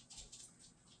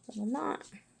 Little knot.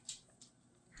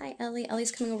 Hi, Ellie.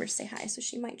 Ellie's coming over to say hi, so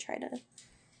she might try to.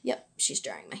 Yep, she's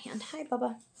drawing my hand. Hi,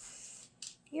 Bubba.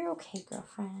 You're okay,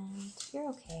 girlfriend. You're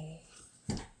okay.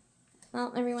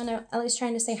 Well, everyone, Ellie's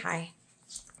trying to say hi.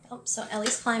 Oh, so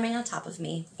Ellie's climbing on top of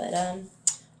me, but I'm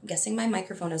guessing my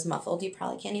microphone is muffled. You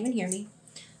probably can't even hear me.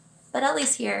 But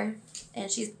Ellie's here, and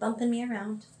she's bumping me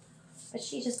around. But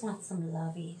she just wants some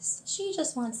lovies. She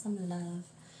just wants some love.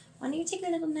 Why don't you take a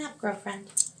little nap, girlfriend?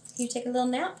 Can you take a little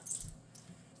nap?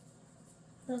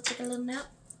 Take a little nap?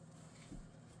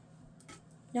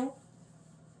 No?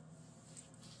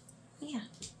 Yeah,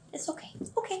 it's okay.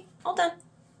 Okay, all done.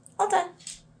 All done.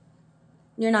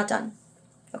 You're not done.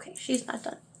 Okay, she's not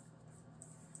done.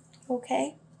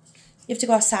 Okay. You have to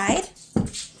go outside?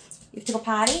 You have to go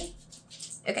potty?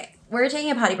 Okay, we're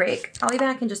taking a potty break. I'll be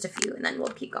back in just a few, and then we'll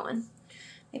keep going.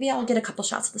 Maybe I'll get a couple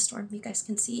shots of the storm. You guys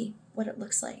can see what it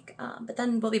looks like. But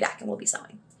then we'll be back, and we'll be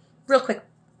sewing. Real quick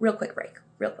break.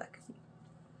 Real quick.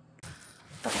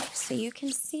 Okay, so you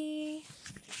can see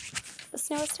the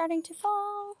snow is starting to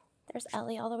fall. There's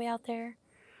Ellie all the way out there.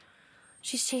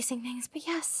 She's chasing things, but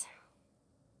yes.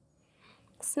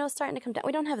 The snow's starting to come down.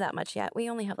 We don't have that much yet. We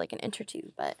only have like an inch or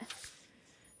two, but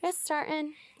it's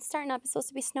starting up. It's supposed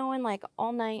to be snowing like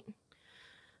all night.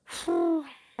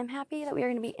 I'm happy that we are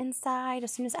going to be inside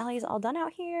as soon as Ellie's all done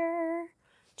out here.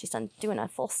 She's done doing a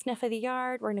full sniff of the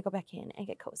yard. We're going to go back in and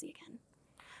get cozy again.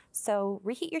 So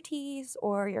reheat your teas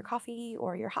or your coffee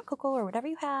or your hot cocoa or whatever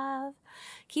you have.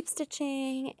 Keep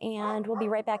stitching and we'll be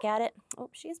right back at it. Oh,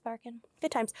 she is barking.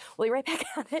 Good times. We'll be right back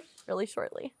at it really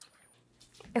shortly.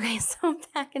 Okay, so I'm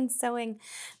back and sewing.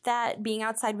 That being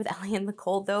outside with Ellie in the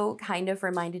cold, though, kind of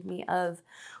reminded me of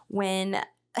when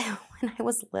I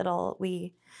was little.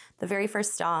 The very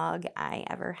first dog I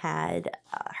ever had,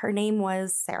 her name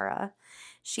was Sarah.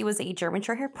 She was a German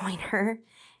Shorthair Pointer,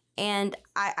 and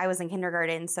I was in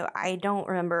kindergarten, so I don't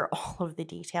remember all of the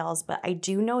details, but I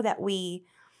do know that we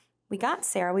got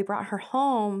Sarah. We brought her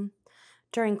home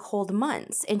during cold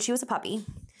months, and she was a puppy.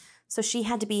 So she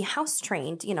had to be house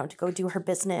trained, to go do her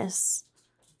business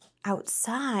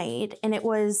outside. And it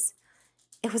was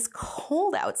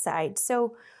cold outside.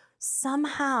 So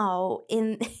somehow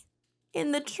in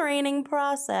the training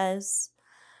process,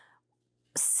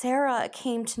 Sarah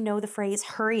came to know the phrase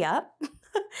 "hurry up"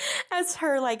 as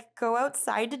her go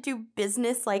outside to do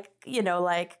business,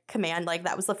 command.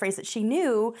 That was the phrase that she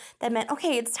knew that meant,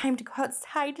 okay, it's time to go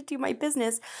outside to do my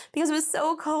business, because it was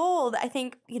so cold. I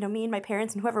think, me and my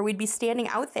parents and whoever, we'd be standing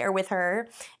out there with her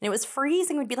and it was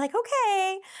freezing. We'd be like,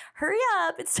 okay, hurry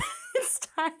up. It's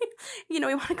time. We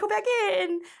want to go back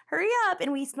in. Hurry up.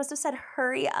 And we must have said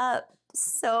hurry up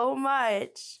so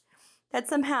much that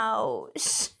somehow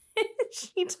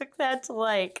she took that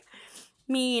to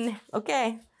mean,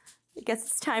 okay, I guess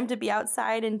it's time to be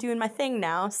outside and doing my thing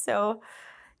now. So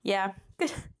yeah,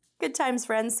 Good times,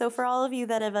 friends. So for all of you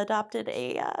that have adopted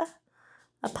a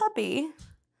puppy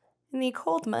in the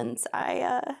cold months,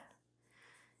 I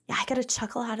get a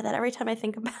chuckle out of that every time I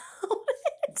think about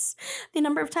it. The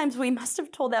number of times we must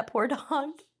have told that poor dog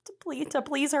to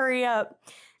please hurry up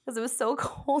because it was so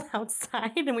cold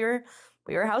outside, and we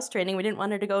were house training. We didn't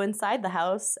want her to go inside the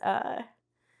house.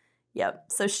 Yep.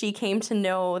 So she came to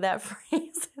know that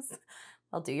phrase is,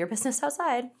 "Well, do your business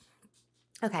outside."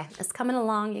 Okay, it's coming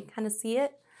along. You kind of see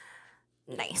it.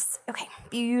 Nice. Okay,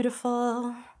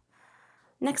 beautiful.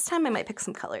 Next time I might pick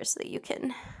some colors so that you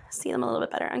can see them a little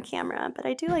bit better on camera, but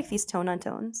I do like these tone on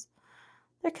tones.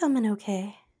 They're coming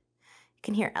okay. You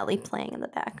can hear Ellie playing in the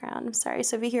background. I'm sorry,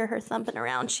 so if you hear her thumping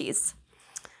around, she's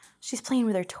playing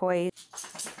with her toys.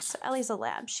 So Ellie's a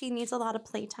lab. She needs a lot of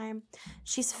playtime.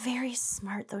 She's very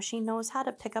smart, though. She knows how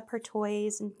to pick up her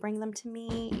toys and bring them to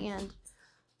me, and...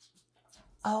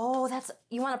 Oh,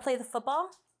 you want to play the football?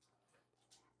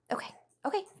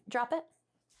 Okay, drop it.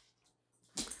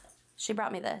 She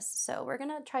brought me this, so we're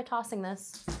gonna try tossing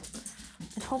this.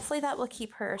 And hopefully that will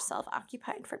keep herself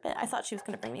occupied for a bit. I thought she was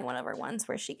gonna bring me one of her ones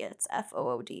where she gets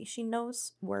FOOD. She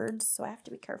knows words, so I have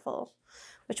to be careful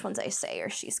which ones I say, or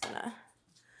she's gonna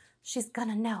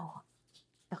know.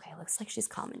 Okay, looks like she's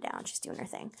calming down. She's doing her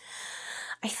thing.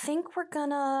 I think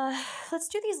let's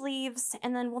do these leaves,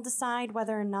 and then we'll decide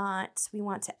whether or not we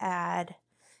want to add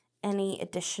any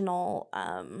additional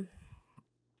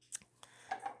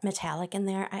metallic in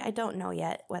there. I don't know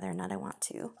yet whether or not I want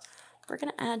to. We're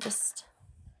going to add just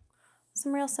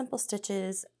some real simple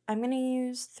stitches. I'm going to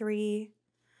use three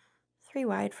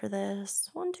wide for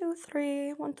this. 1, 2,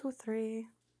 3, 1, 2, 3,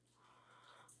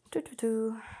 2, 2,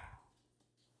 2.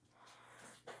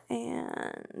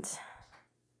 And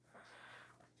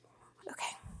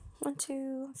okay, 1,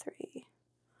 2, 3.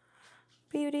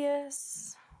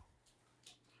 Beauteous.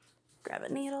 Grab a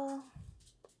needle.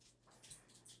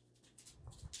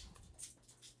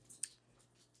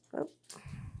 Oh.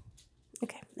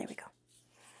 Okay, there we go.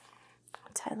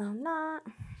 Tie a little knot.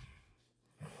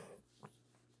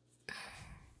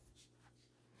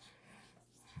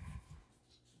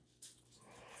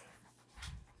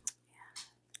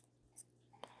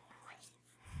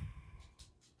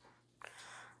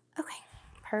 Okay,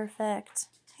 perfect.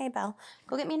 Hey, Belle,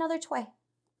 go get me another toy.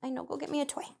 I know, go get me a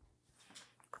toy.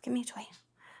 Go get me a toy.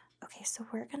 Okay, so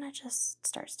we're gonna just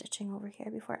start stitching over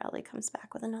here before Ellie comes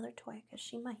back with another toy, because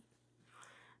she might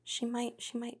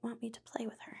want me to play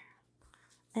with her.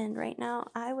 And right now,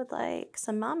 I would like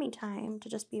some mommy time to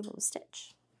just be able to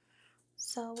stitch.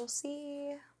 So we'll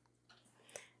see.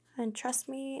 And trust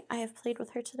me, I have played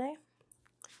with her today.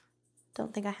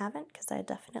 Don't think I haven't, because I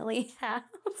definitely have.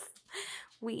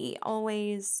 We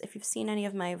always, if you've seen any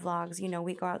of my vlogs, you know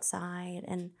we go outside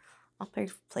and I'll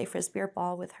play frisbee or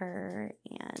ball with her,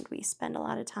 and we spend a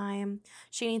lot of time.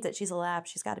 She needs it. She's a lab.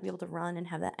 She's got to be able to run and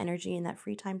have that energy and that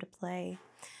free time to play.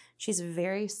 She's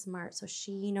very smart, so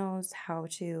she knows how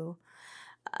to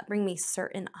bring me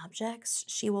certain objects.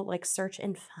 She will like search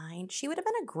and find. She would have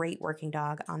been a great working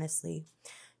dog, honestly.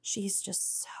 She's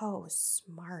just so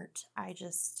smart. There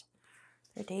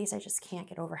are days I just can't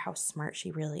get over how smart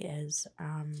she really is.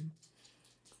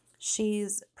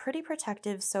 She's pretty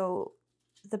protective, so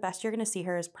the best you're going to see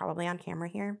her is probably on camera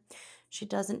here. She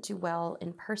doesn't do well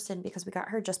in person because we got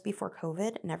her just before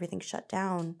COVID and everything shut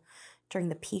down during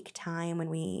the peak time when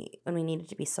we needed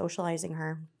to be socializing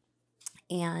her.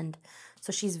 And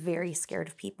so she's very scared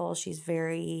of people. She's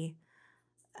very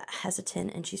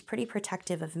hesitant, and she's pretty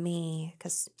protective of me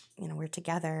because, you know, we're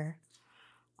together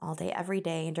all day, every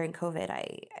day. And during COVID,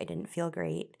 I didn't feel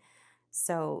great.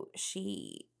 So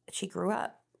she grew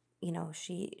up, you know,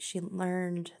 she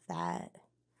learned that,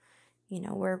 you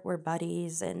know, we're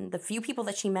buddies. And the few people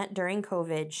that she met during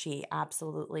COVID, she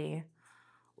absolutely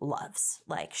loves.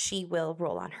 Like, she will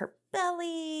roll on her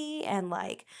belly and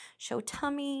like show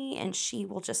tummy, and she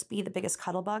will just be the biggest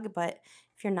cuddle bug. But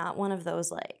if you're not one of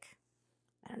those, like,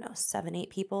 I don't know, 7, 8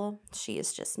 people,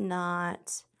 she's just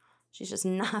not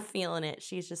feeling it.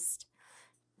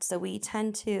 So we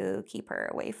tend to keep her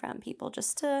away from people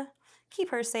just to keep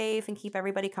her safe and keep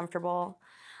everybody comfortable.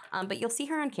 But you'll see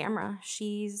her on camera.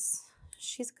 She's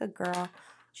a good girl.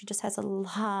 She just has a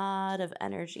lot of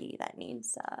energy that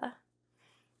needs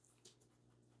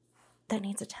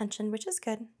attention, which is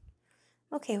good.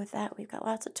 I'm okay with that. We've got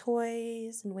lots of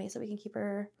toys and ways that we can keep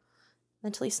her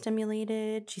mentally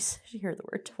stimulated. She heard the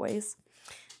word toys.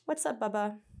 What's up,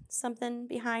 Bubba? Something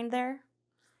behind there?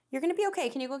 You're going to be okay.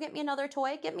 Can you go get me another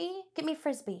toy? Get me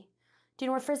Frisbee. Do you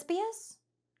know where Frisbee is?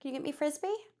 Can you get me Frisbee?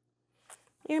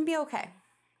 You're going to be okay.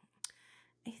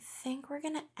 I think we're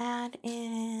going to add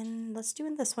in, let's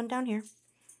do this one down here.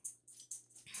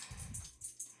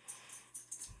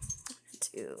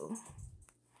 2,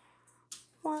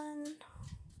 1,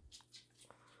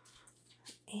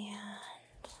 and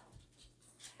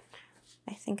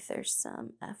I think there's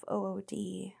some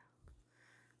FOOD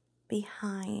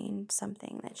behind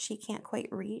something that she can't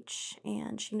quite reach,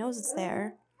 and she knows it's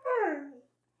there.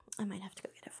 I might have to go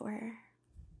get it for her.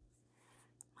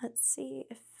 Let's see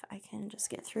if I can just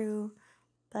get through.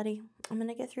 Buddy, I'm going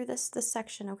to get through this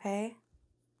section, okay?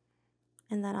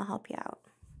 And then I'll help you out.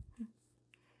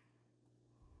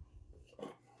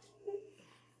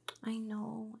 I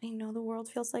know the world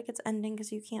feels like it's ending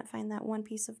because you can't find that one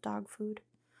piece of dog food.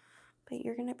 But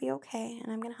you're going to be okay,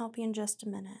 and I'm going to help you in just a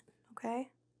minute, okay?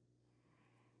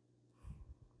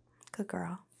 Good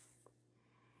girl.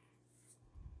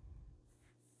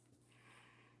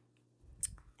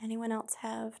 Anyone else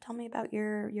tell me about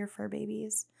your fur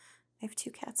babies. I have 2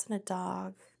 cats and a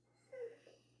dog.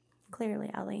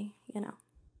 Clearly, Ellie, you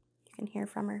can hear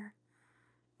from her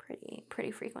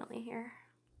pretty frequently here.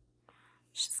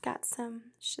 She's got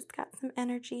some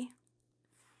energy.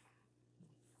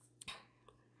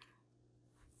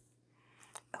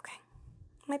 Okay.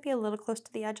 Might be a little close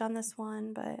to the edge on this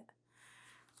one, but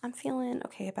I'm feeling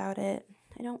okay about it.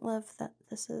 I don't love that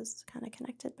this is kind of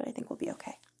connected, but I think we'll be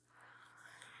okay.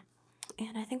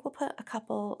 And I think we'll put a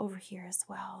couple over here as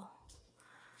well.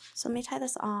 So let me tie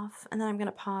this off, and then I'm going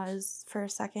to pause for a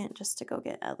second just to go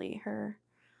get Ellie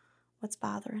what's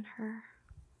bothering her.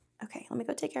 Okay, let me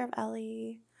go take care of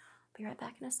Ellie. Be right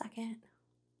back in a second.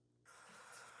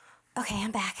 Okay,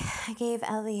 I'm back. I gave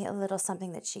Ellie a little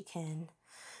something that she can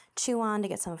chew on to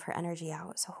get some of her energy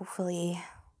out. So hopefully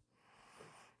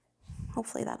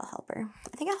that'll help her.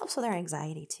 I think it helps with her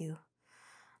anxiety too.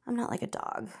 I'm not like a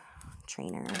dog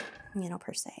trainer,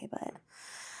 per se, but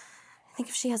I think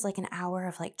if she has like an hour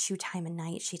of like chew time a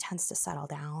night, she tends to settle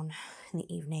down in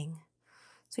the evening.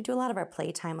 So we do a lot of our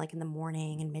playtime like in the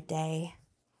morning and midday.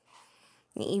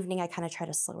 In the evening, I kind of try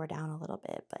to slow her down a little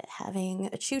bit, but having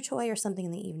a chew toy or something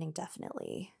in the evening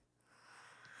definitely,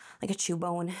 like a chew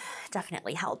bone,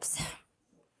 definitely helps.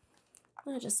 I'm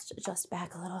going to just adjust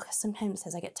back a little because sometimes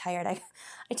as I get tired, I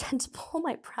tend to pull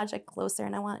my project closer,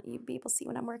 and I want you to be able to see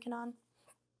what I'm working on.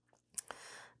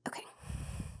 Okay,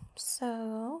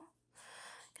 so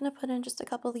I'm going to put in just a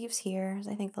couple leaves here as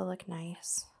I think they'll look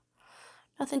nice.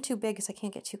 Nothing too big because I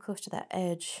can't get too close to that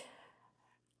edge.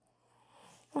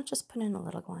 I'll just put in a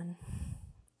little one.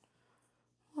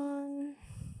 One.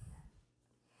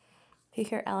 You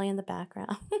hear Ellie in the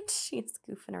background. She's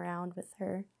goofing around with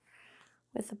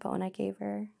the bone I gave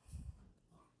her.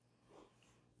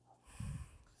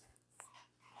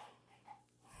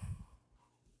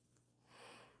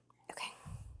 Okay.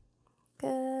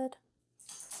 Good.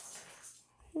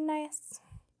 Nice.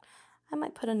 I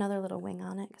might put another little wing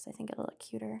on it because I think it'll look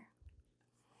cuter.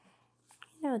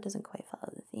 It doesn't quite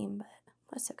follow the theme, but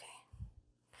that's okay.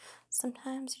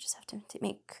 Sometimes you just have to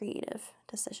make creative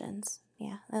decisions.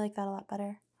 Yeah, I like that a lot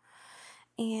better.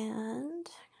 And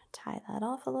tie that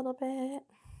off a little bit.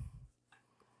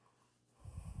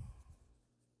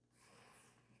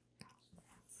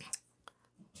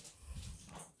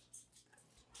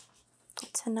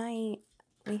 Tonight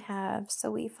we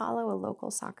follow a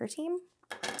local soccer team.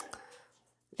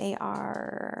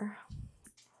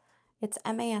 It's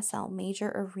MASL,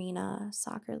 Major Arena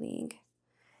Soccer League.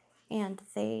 And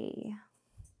their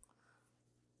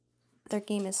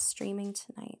game is streaming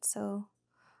tonight. So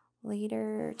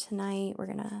later tonight,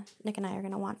 Nick and I are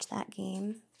gonna watch that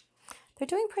game. They're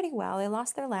doing pretty well. They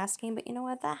lost their last game, but you know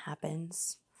what? That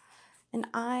happens. And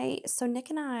so Nick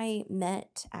and I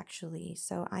met actually.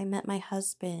 So I met my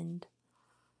husband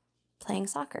playing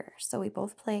soccer. So we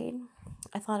both played.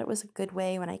 I thought it was a good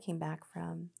way when I came back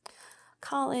from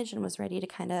college and was ready to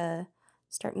kind of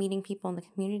start meeting people in the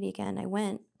community again. I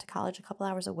went to college a couple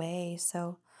hours away,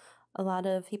 so a lot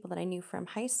of people that I knew from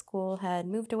high school had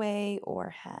moved away or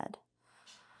had,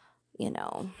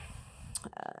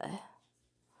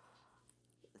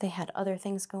 they had other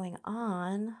things going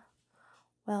on.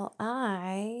 Well,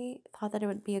 I thought that it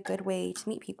would be a good way to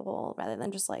meet people rather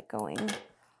than just like going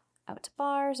out to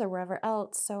bars or wherever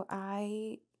else. So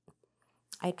I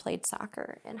played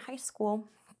soccer in high school,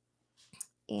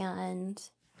 and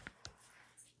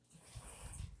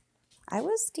I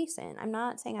was decent. I'm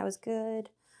not saying I was good,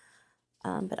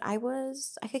 but I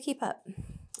could keep up.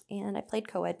 And I played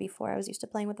co-ed before. I was used to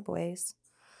playing with the boys.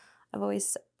 I've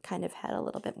always kind of had a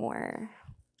little bit more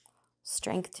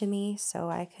strength to me, so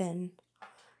I can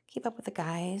keep up with the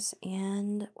guys.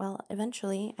 And well,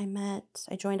 eventually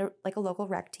I joined a local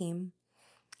rec team,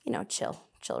 chill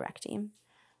rec team.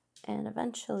 And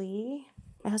eventually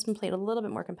my husband played a little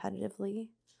bit more competitively,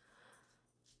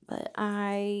 but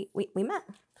we met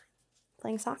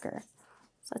playing soccer.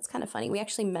 So that's kind of funny. We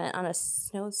actually met on a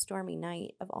snowstormy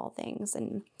night of all things,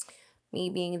 and me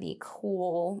being the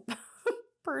cool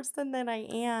person that I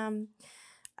am,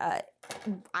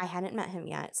 I hadn't met him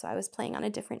yet, so I was playing on a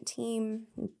different team,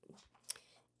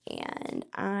 and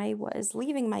I was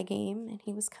leaving my game, and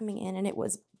he was coming in, and it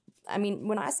was, I mean,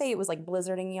 when I say it was like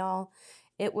blizzarding, y'all,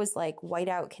 it was like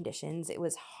whiteout conditions. It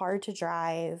was hard to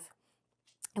drive.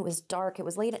 It was dark. It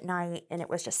was late at night, and it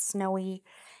was just snowy,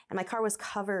 and my car was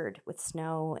covered with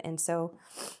snow. And so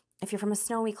if you're from a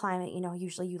snowy climate, you know,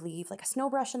 usually you leave like a snow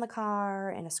brush in the car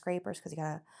and a scrapers because you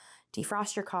got to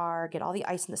defrost your car, get all the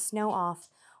ice and the snow off.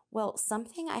 Well,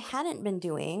 something I hadn't been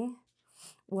doing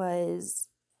was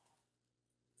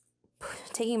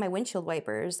taking my windshield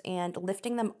wipers and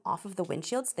lifting them off of the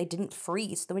windshield so they didn't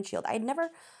freeze the windshield. I had never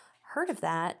heard of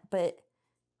that, but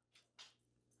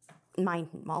my,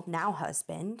 well, now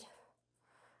husband,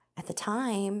 at the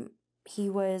time, he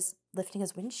was lifting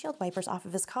his windshield wipers off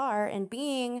of his car, and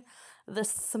being the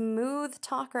smooth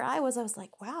talker I was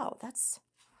like, wow, that's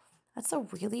a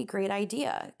really great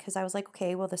idea. Because I was like,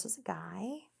 okay, well, this is a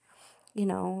guy, you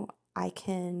know, I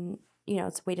can, you know,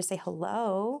 it's a way to say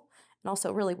hello. And also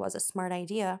it really was a smart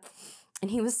idea.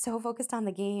 And he was so focused on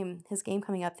the game, his game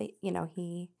coming up, that,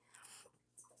 he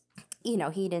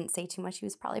didn't say too much. He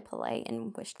was probably polite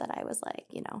and wished that I was like,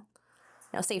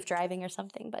 safe driving or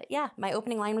something. But yeah, my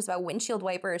opening line was about windshield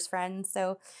wipers, friends.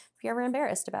 So if you're ever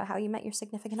embarrassed about how you met your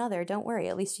significant other, don't worry.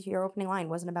 At least your opening line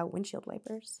wasn't about windshield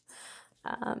wipers.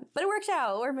 But it worked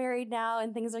out. We're married now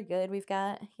and things are good. We've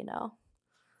got,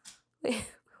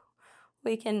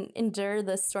 we can endure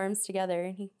the storms together,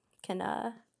 and he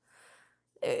can,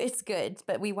 it's good.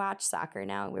 But we watch soccer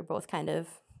now. We're both kind of,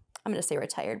 I'm going to say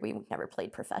retired. We never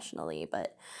played professionally,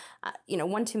 but,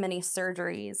 one too many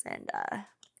surgeries, and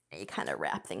you kind of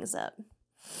wrap things up.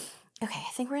 Okay,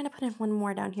 I think we're going to put in one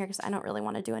more down here because I don't really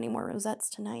want to do any more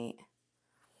rosettes tonight.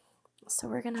 So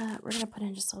we're gonna put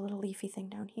in just a little leafy thing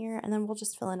down here, and then we'll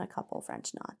just fill in a couple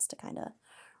French knots to kind of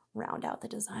round out the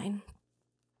design.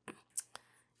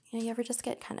 You ever just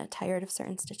get kind of tired of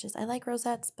certain stitches? I like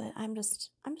rosettes, but I'm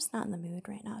just not in the mood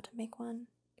right now to make one.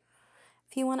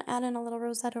 If you want to add in a little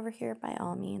rosette over here, by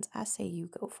all means, I say you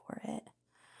go for it.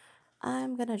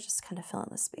 I'm going to just kind of fill in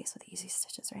the space with easy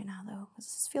stitches right now, though, because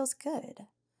this feels good.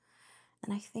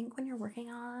 And I think when you're working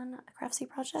on a craftsy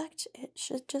project, it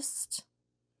should just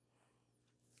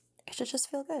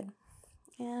feel good.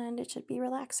 And it should be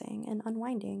relaxing and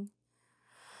unwinding.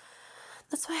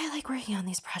 That's why I like working on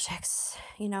these projects,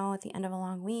 at the end of a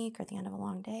long week or at the end of a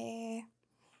long day.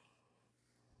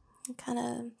 It kind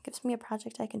of gives me a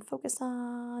project I can focus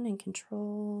on and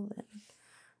control, and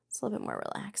it's a little bit more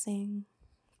relaxing.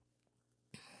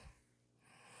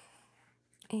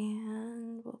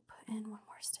 And we'll put in one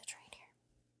more stitch right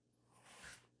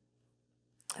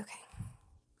here. Okay.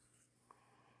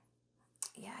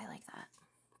 Yeah, I like that.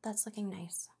 That's looking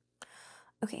nice.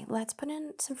 Okay, let's put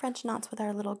in some French knots with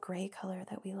our little gray color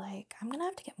that we like. I'm going to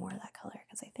have to get more of that color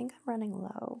because I think I'm running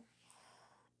low.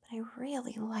 But I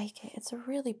really like it. It's a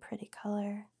really pretty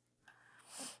color.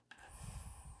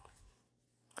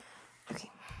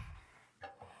 Okay.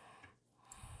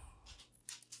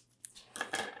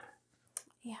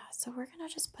 Yeah, so we're going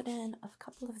to just put in a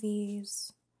couple of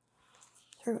these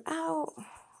throughout.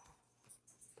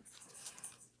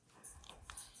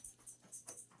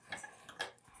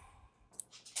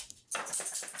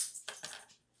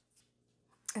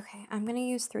 Okay, I'm going to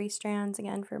use 3 strands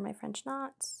again for my French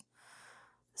knots.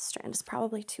 This strand is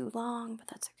probably too long, but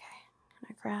that's okay. I'm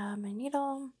going to grab my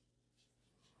needle.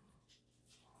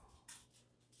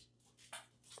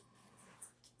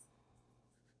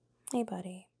 Hey,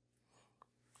 buddy.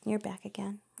 You're back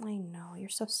again. I know, you're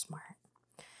so smart.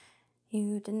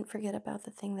 You didn't forget about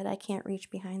the thing that I can't reach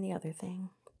behind the other thing.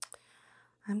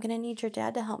 I'm going to need your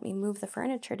dad to help me move the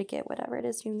furniture to get whatever it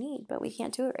is you need, but we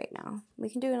can't do it right now. We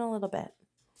can do it in a little bit.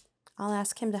 I'll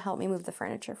ask him to help me move the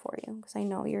furniture for you, because I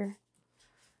know you're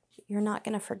not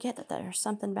going to forget that there's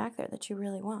something back there that you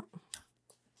really want.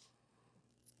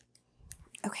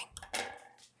 Okay.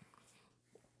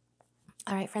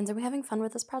 All right, friends, are we having fun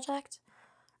with this project?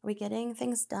 Are we getting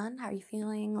things done? How are you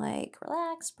feeling? Like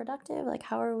relaxed, productive? Like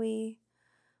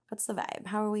what's the vibe?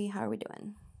 How are we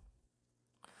doing?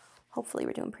 Hopefully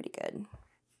we're doing pretty good.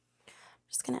 I'm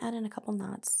just going to add in a couple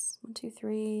knots. 1, 2,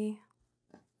 3.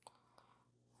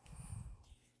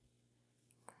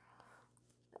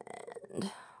 And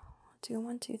do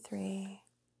 1, 2, 3.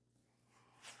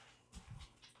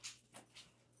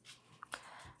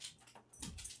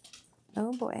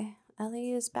 Oh boy,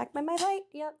 Ellie is back by my light.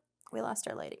 Yep, we lost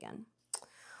our light again.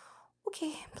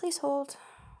 Okay, please hold.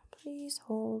 Please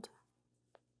hold.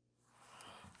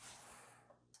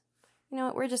 You know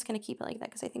what, we're just going to keep it like that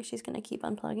because I think she's going to keep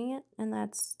unplugging it, and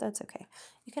that's okay.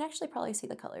 You can actually probably see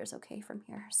the colors okay from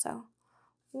here, so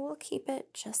we'll keep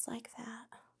it just like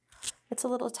that. It's a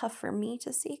little tough for me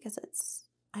to see because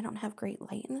I don't have great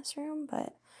light in this room,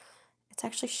 but it's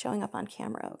actually showing up on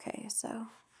camera okay, so,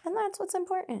 and that's what's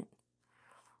important.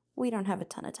 We don't have a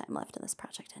ton of time left in this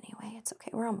project anyway. It's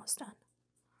okay, we're almost done.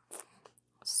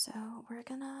 So we're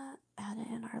gonna add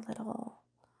in our little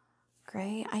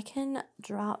gray.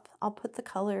 I'll put the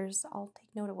colors, I'll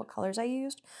take note of what colors I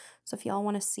used. So if y'all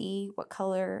want to see what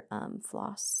color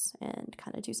floss and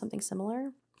kind of do something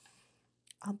similar,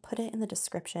 I'll put it in the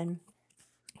description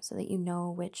so that you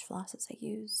know which flosses I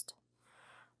used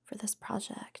for this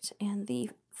project. And the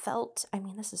felt, I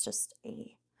mean, this is just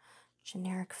a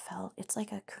generic felt. It's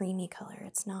like a creamy color.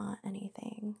 It's not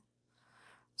anything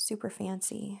super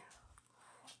fancy.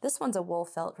 This one's a wool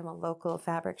felt from a local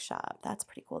fabric shop. That's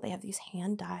pretty cool. They have these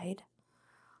hand-dyed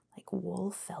like wool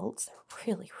felts.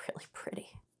 They're really, really pretty.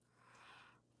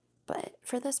 But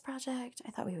for this project,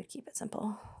 I thought we would keep it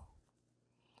simple.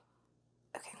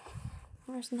 Okay,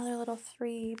 there's another little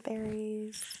 3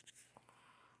 berries.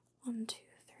 1, 2,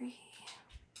 3.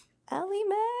 Ellie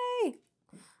Mae!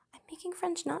 I'm making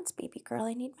French knots, baby girl.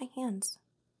 I need my hands.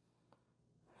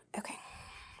 Okay,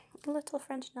 little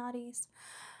French knotties.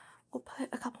 We'll put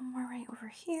a couple more right over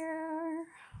here.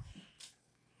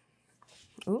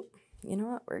 Ooh, you know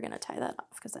what? We're going to tie that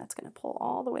off because that's going to pull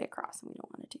all the way across, and we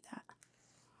don't want to do that.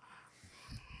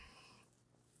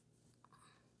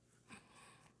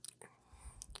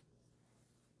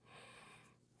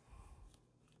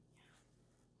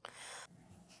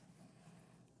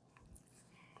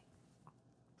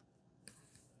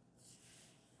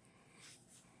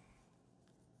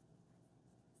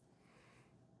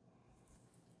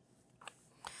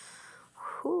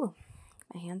 Whew,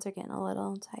 my hands are getting a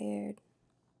little tired.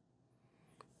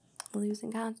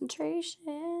 Losing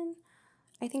concentration.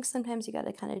 I think sometimes you got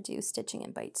to kind of do stitching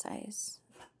in bite-size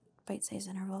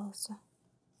intervals.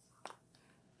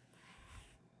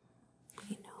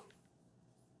 You know.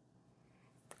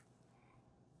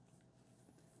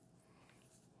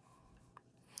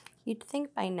 You'd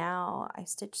think by now I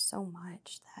stitch so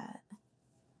much that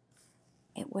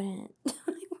it wouldn't, I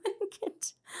wouldn't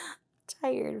get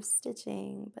tired of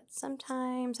stitching, but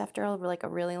sometimes after a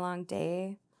really long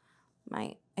day,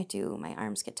 my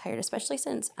arms get tired, especially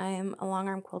since I'm a long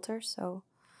arm quilter. So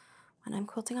when I'm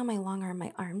quilting on my long arm,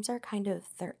 my arms are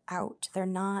they're out. They're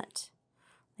not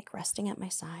like resting at my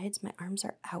sides. My arms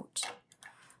are out.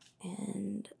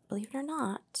 And believe it or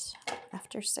not,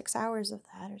 after 6 hours of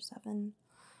that, or 7,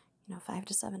 5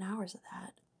 to 7 hours of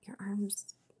that, your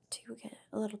arms too get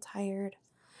a little tired.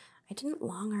 I didn't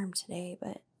long arm today,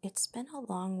 but it's been a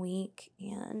long week,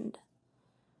 and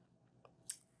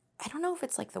I don't know if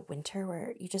it's like the winter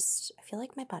where I feel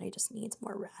like my body just needs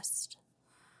more rest.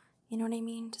 You know what I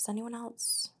mean? Does anyone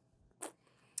else?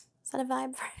 Is that a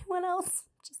vibe for anyone else?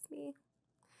 Just me?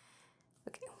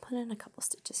 Okay, I'll put in a couple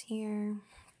stitches here.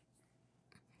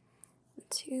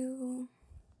 2.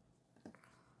 A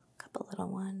couple little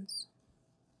ones.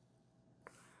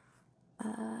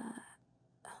 I'll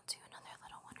do another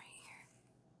little one right here.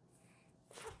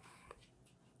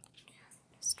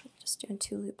 Just doing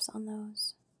 2 loops on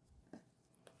those.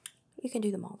 You can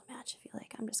do them all to match if you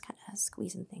like. I'm just kind of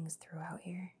squeezing things throughout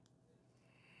here.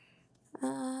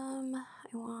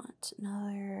 I want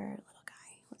another little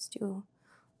guy.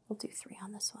 We'll do 3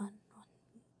 on this one. 1,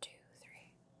 2,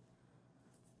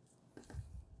 3.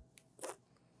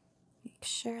 Make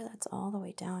sure that's all the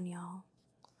way down, y'all.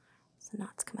 So the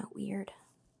knots come out weird.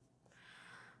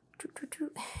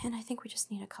 And I think we just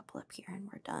need a couple up here and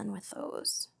we're done with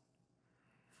those.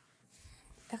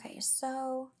 Okay,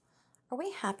 so are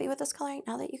we happy with this color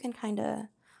now that you can I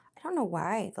don't know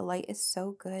why the light is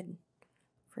so good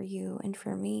for you, and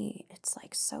for me, it's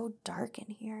like so dark in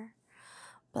here.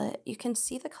 But you can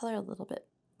see the color a little bit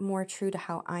more true to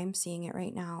how I'm seeing it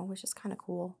right now, which is kind of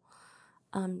cool.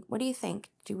 What do you think?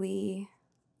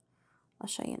 I'll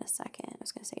show you in a second. I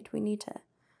was going to say, do we need to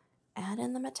add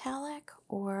in the metallic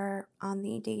or on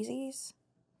the daisies?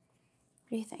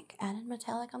 What do you think? Add in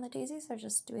metallic on the daisies, or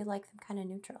just do we like them kind of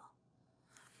neutral?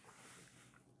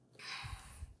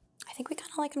 I think we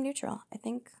kind of like them neutral. I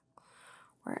think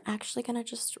we're actually going to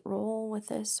just roll with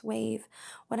this wave.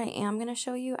 What I am going to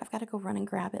show you, I've got to go run and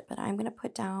grab it, but I'm going to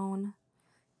put down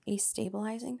a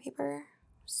stabilizing paper.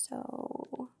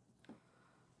 So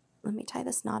let me tie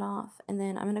this knot off, and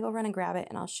then I'm going to go run and grab it,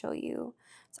 and I'll show you.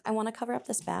 So I want to cover up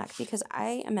this back because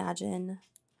I imagine,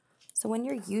 so when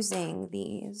you're using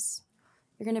these,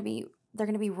 they're going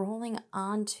to be rolling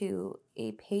onto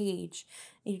a page,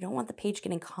 and you don't want the page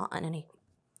getting caught on any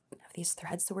of these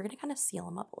threads, so we're gonna kind of seal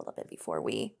them up a little bit before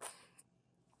we,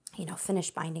 you know,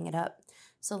 finish binding it up.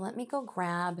 So let me go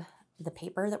grab the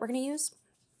paper that we're gonna use.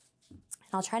 And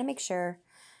I'll try to make sure,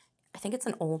 I think it's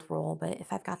an old roll, but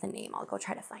if I've got the name, I'll go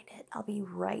try to find it. I'll be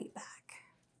right back.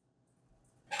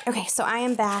 Okay, so I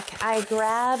am back. I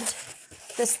grabbed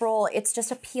this roll. It's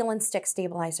just a peel and stick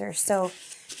stabilizer. So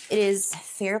it is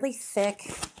fairly thick.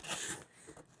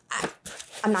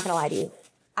 I'm not gonna lie to you.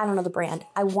 I don't know the brand.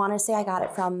 I wanna say I got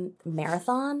it from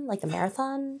Marathon, like the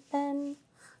Marathon pen.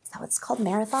 Is that what it's called,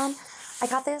 Marathon? I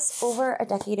got this over a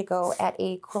decade ago at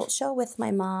a quilt show with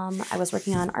my mom. I was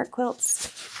working on art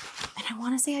quilts, and I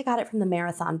want to say I got it from the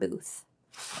Marathon booth.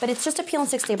 But it's just a peel and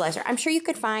stick stabilizer. I'm sure you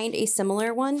could find a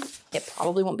similar one. It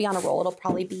probably won't be on a roll. It'll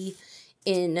probably be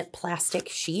in plastic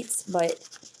sheets, but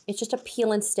it's just a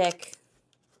peel and stick.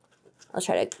 I'll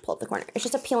try to pull up the corner. It's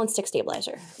just a peel and stick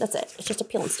stabilizer. That's it. It's just a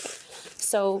peel and stick.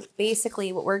 So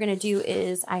basically what we're going to do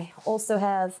is, I also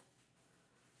have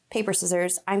paper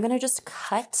scissors. I'm going to just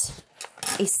cut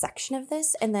a section of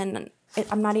this, and then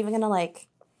I'm not even going to, like,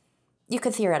 you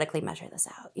could theoretically measure this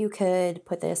out. You could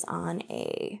put this on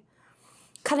a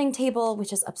cutting table,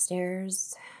 which is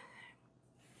upstairs.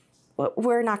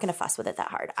 We're not going to fuss with it that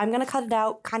hard. I'm going to cut it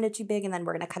out kind of too big, and then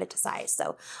we're going to cut it to size.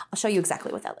 So I'll show you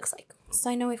exactly what that looks like. So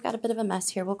I know we've got a bit of a mess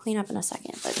here. We'll clean up in a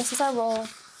second, but this is our roll.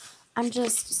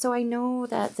 So I know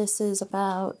that this is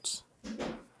about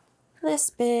this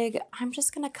big. I'm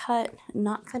just going to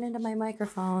not cut into my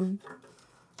microphone.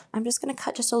 I'm just going to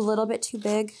cut just a little bit too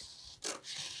big.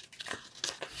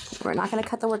 We're not going to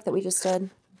cut the work that we just did.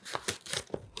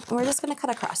 We're just going to cut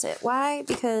across it. Why?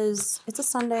 Because it's a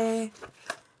Sunday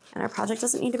and our project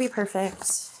doesn't need to be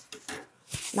perfect.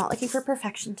 Not looking for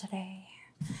perfection today.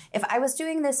 If I was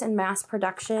doing this in mass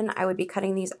production, I would be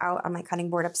cutting these out on my cutting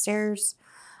board upstairs.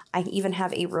 I even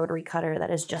have a rotary cutter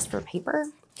that is just for paper,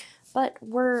 but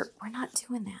we're not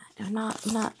doing that. I'm not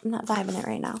vibing it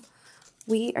right now.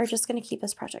 We are just going to keep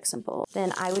this project simple.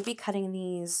 Then I would be cutting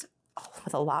these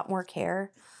with a lot more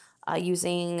care,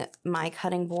 using my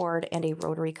cutting board and a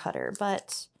rotary cutter,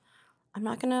 but I'm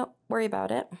not going to worry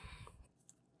about it.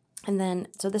 And then,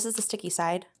 so this is the sticky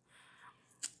side.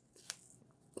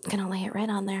 I'm going to lay it right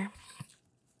on there.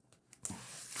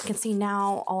 You can see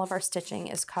now all of our stitching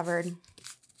is covered,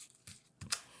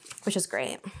 which is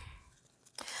great.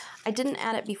 I didn't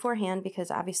add it beforehand because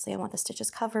obviously I want the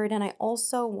stitches covered, and I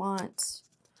also want,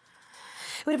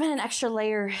 it would have been an extra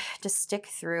layer to stick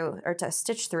through or to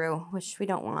stitch through, which we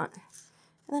don't want.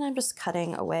 And then I'm just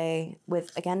cutting away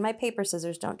with, again, my paper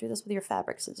scissors. Don't do this with your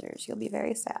fabric scissors. You'll be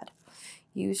very sad.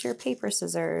 Use your paper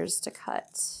scissors to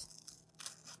cut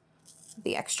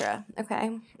the extra,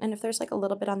 okay? And if there's like a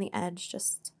little bit on the edge,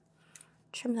 just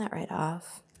trim that right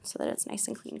off so that it's nice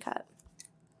and clean cut.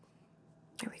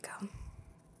 There we go.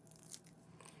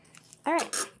 All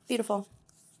right, beautiful.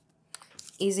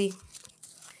 Easy.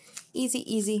 Easy,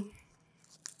 easy.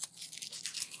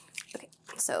 Okay,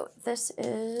 so this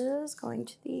is going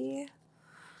to be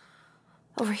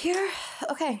over here.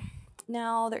 Okay,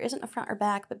 now there isn't a front or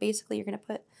back, but basically you're gonna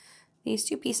put these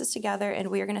two pieces together and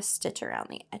we are gonna stitch around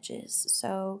the edges.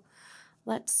 So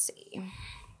let's see.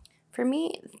 For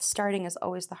me, starting is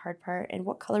always the hard part, and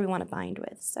what color we want to bind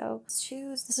with. So let's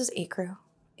choose, this is Ecru.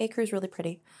 Ecru is really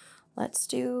pretty. Let's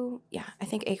do, yeah, I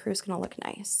think Ecru is gonna look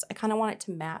nice. I kind of want it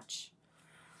to match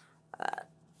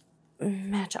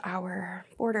our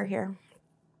border here.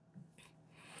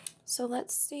 So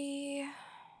let's see.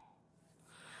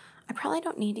 I probably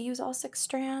don't need to use all 6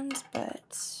 strands,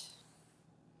 but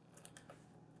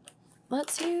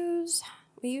let's use,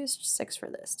 we used 6 for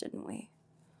this, didn't we?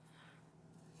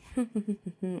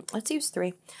 Let's use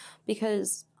 3,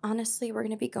 because honestly, we're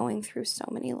going to be going through so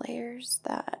many layers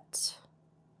that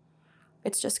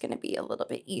it's just going to be a little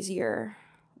bit easier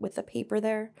with the paper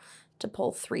there to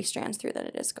pull 3 strands through than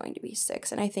it is going to be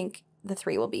 6. And I think the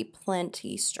 3 will be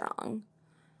plenty strong.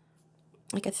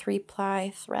 Like a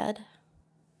 3-ply thread.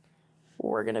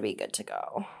 We're going to be good to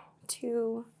go.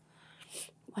 2,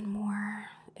 1 more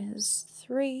is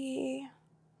 3.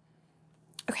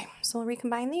 Okay, so we'll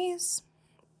recombine these.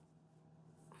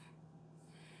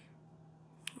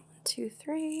 1, 2,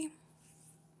 3.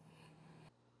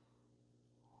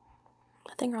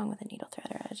 Nothing wrong with a needle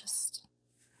threader.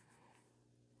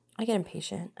 I get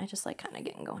impatient. I just like kind of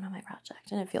getting going on my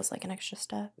project, and it feels like an extra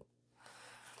step.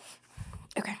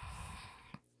 Okay.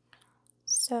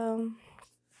 So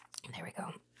there we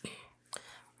go.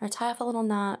 We're gonna tie off a little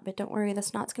knot, but don't worry,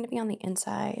 this knot's gonna be on the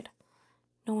inside.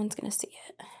 No one's gonna see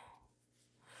it.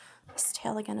 This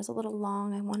tail again is a little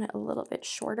long. I want it a little bit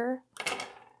shorter,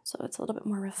 so it's a little bit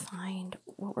more refined.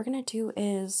 What we're gonna do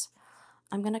is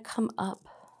I'm gonna come up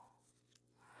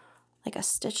like a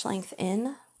stitch length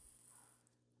in.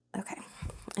 Okay,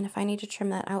 and if I need to trim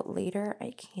that out later,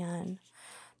 I can.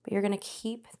 But you're going to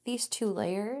keep these 2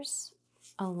 layers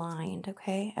aligned,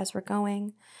 okay, as we're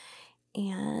going.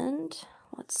 And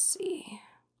let's see.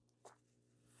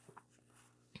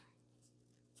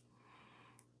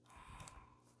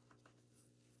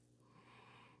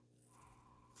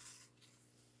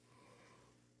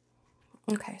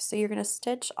 Okay, so you're going to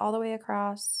stitch all the way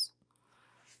across,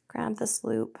 grab this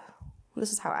loop.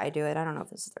 This is how I do it. I don't know if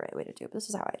this is the right way to do it, but this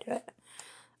is how I do it.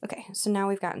 Okay, so now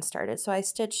we've gotten started. So I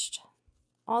stitched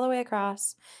all the way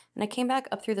across, and I came back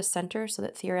up through the center so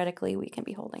that theoretically we can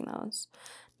be holding those.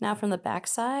 Now from the back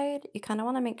side, you kind of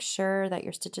want to make sure that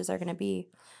your stitches are going to be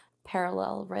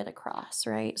parallel right across,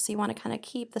 right? So you want to kind of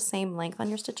keep the same length on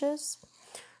your stitches.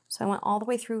 So I went all the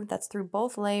way through, that's through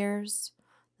both layers.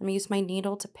 I'm going to use my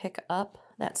needle to pick up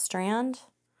that strand,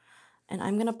 and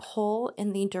I'm going to pull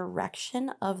in the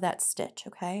direction of that stitch,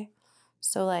 okay?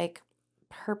 So like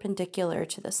perpendicular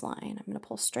to this line. I'm going to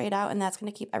pull straight out, and that's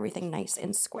going to keep everything nice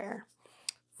and square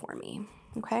for me,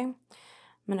 okay? I'm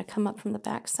going to come up from the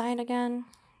back side again,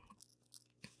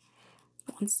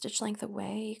 1 stitch length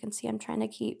away. You can see I'm trying to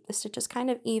keep the stitches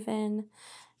kind of even,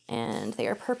 and they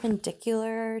are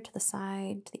perpendicular to the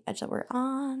side, to the edge that we're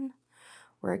on.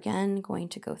 We're again going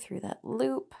to go through that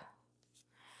loop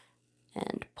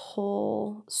and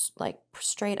pull like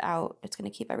straight out. It's going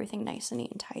to keep everything nice and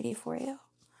neat and tidy for you.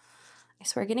 I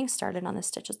swear getting started on this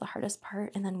stitch is the hardest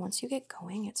part, and then once you get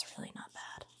going, it's really not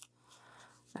bad.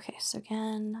 Okay, so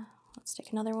again, let's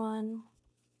take another one.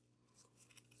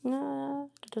 Okay,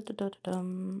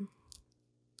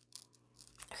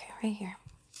 right here.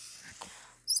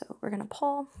 So we're going to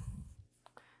pull.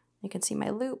 You can see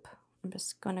my loop. I'm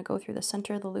just going to go through the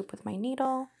center of the loop with my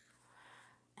needle,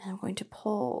 and I'm going to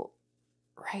pull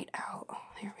right out.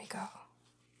 There we go.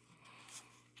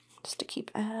 Just to keep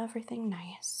everything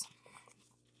nice.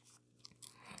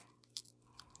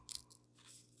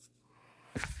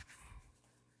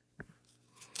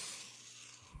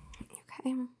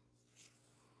 Okay.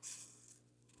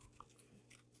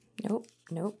 Nope,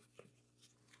 nope.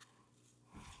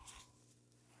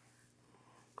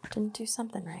 Didn't do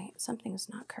something right. Something's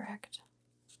not correct.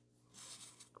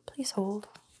 Please hold.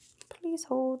 Please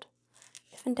hold.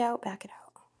 If in doubt, back it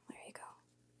out. There you go.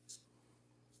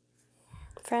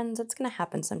 Friends, it's going to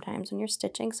happen sometimes. When you're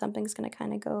stitching, something's going to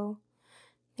kind of go,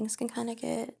 things can kind of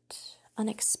get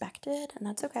unexpected, and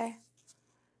that's okay.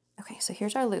 Okay, so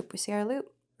here's our loop. We see our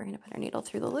loop. We're going to put our needle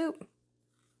through the loop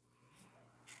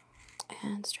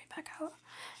and straight back out.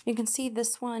 You can see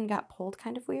this one got pulled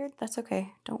kind of weird. That's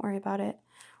okay. Don't worry about it.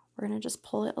 We're going to just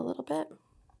pull it a little bit.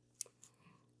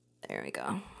 There we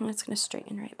go. And it's going to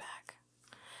straighten right back.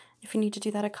 If you need to do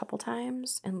that a couple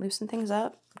times and loosen things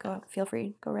up, feel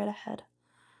free, go right ahead.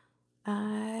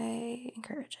 I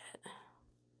encourage it.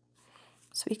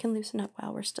 So we can loosen up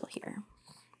while we're still here.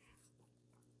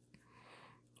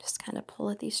 Just kind of pull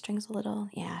at these strings a little.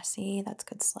 Yeah, see, that's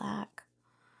good slack.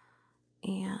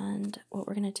 And what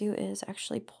we're going to do is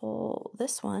actually pull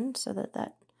this one so that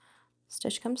that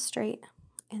stitch comes straight.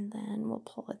 And then we'll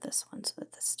pull at this one so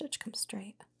that the stitch comes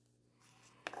straight.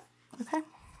 Okay,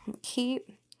 and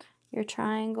keep your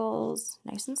triangles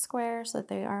nice and square so that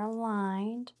they are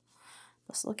aligned.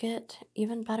 This will get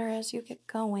even better as you get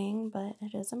going, but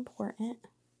it is important.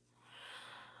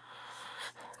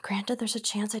 Granted, there's a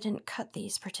chance I didn't cut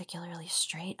these particularly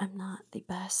straight. I'm not the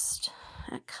best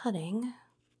at cutting,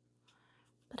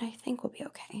 but I think we'll be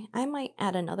okay. I might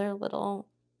add another little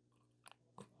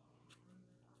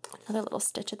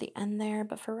stitch at the end there,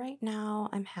 but for right now,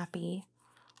 I'm happy.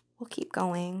 We'll keep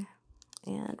going,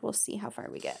 and we'll see how far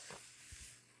we get.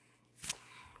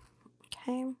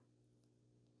 Okay.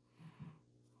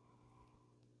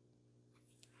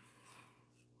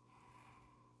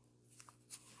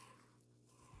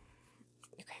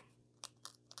 Okay.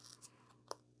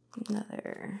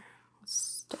 Another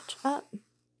stitch up.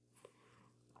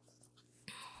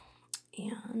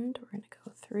 And we're going to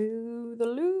go through the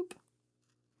loop.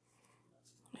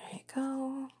 There you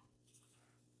go.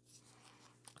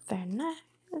 Very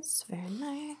nice, very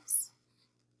nice.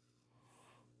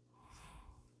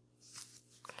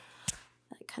 I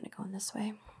like kind of going this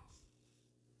way.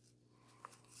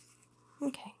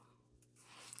 Okay.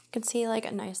 You can see like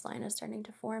a nice line is starting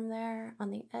to form there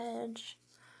on the edge.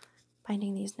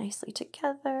 Binding these nicely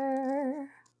together.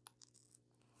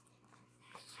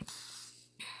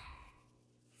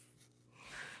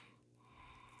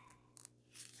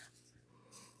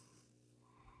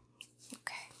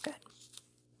 Okay, good.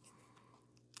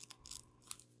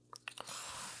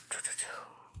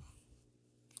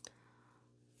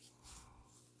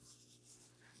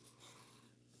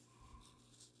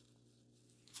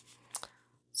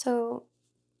 So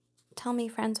tell me,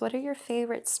 friends, what are your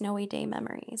favorite snowy day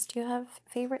memories? Do you have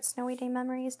favorite snowy day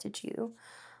memories? Did you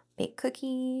bake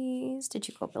cookies? Did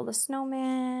you go build a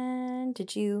snowman?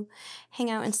 Did you hang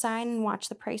out inside and watch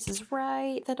The Price is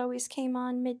Right that always came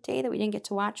on midday that we didn't get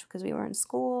to watch because we were in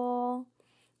school?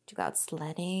 Did you go out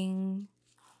sledding?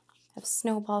 Have a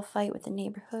snowball fight with the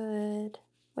neighborhood?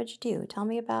 What'd you do? Tell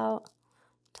me about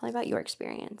your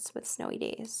experience with snowy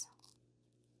days.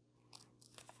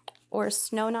 Or is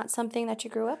snow not something that you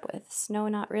grew up with? Snow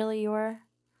not really your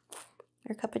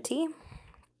cup of tea?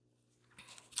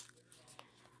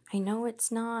 I know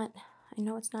it's not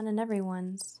in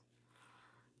everyone's.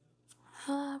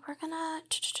 We're gonna...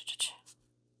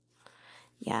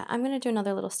 Yeah, I'm gonna do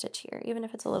another little stitch here, even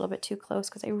if it's a little bit too close,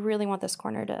 because I really want this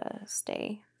corner to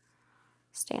stay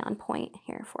on point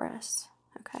here for us.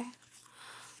 Okay.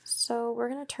 So we're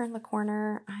gonna turn the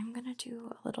corner. I'm gonna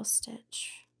do a little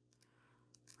stitch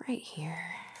right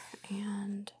here,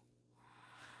 and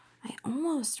I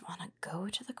almost want to go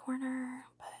to the corner,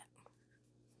 but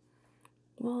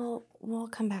we'll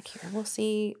come back here. We'll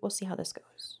see how this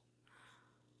goes.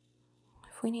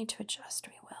 If we need to adjust,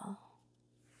 we will.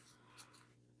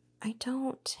 I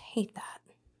don't hate that.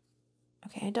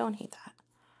 Okay, I don't hate that.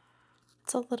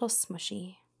 It's a little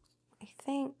smushy. I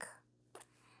think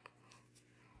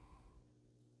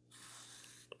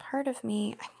part of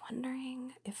me, I'm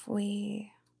wondering if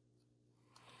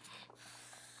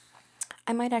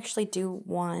I might actually do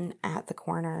one at the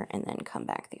corner and then come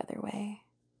back the other way.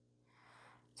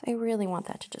 So I really want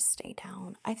that to just stay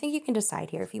down. I think you can decide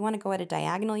here. If you want to go at a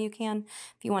diagonal, you can.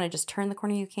 If you want to just turn the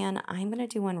corner, you can. I'm going to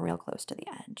do one real close to the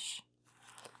edge,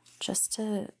 just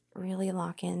to really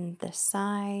lock in this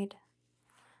side.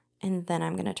 And then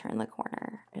I'm going to turn the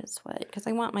corner because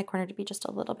I want my corner to be just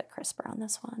a little bit crisper on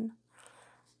this one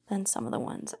than some of the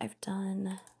ones I've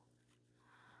done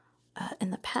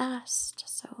in the past.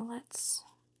 So let's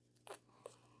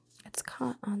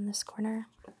cut on this corner,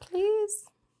 please.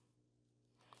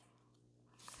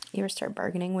 You ever start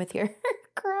bargaining with your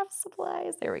craft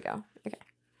supplies? There we go. Okay.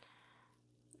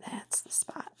 That's the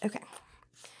spot. Okay.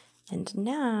 And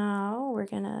now we're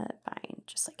going to bind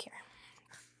just like here.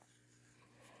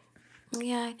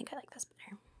 Yeah, I think I like this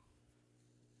better.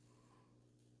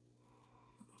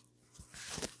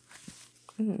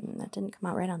 That didn't come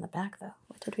out right on the back, though.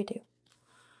 What did we do?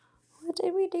 What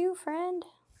did we do, friend?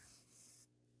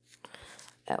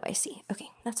 Oh, I see. Okay,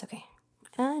 that's okay.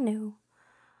 I knew.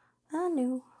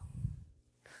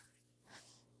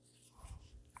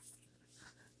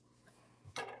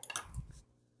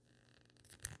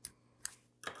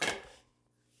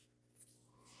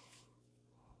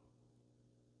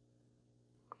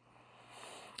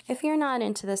 If you're not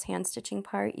into this hand stitching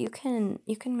part, you can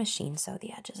machine sew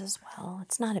the edges as well.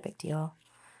 It's not a big deal.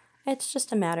 It's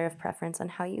just a matter of preference on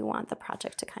how you want the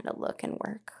project to kind of look and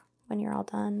work when you're all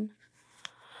done.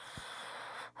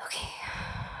 Okay,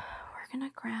 we're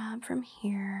gonna grab from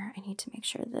here. I need to make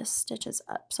sure this stitch is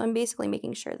up. So I'm basically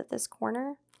making sure that this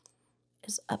corner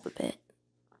is up a bit.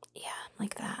 Yeah,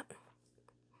 like that.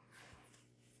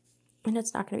 And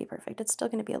it's not gonna be perfect. It's still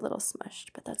gonna be a little smushed,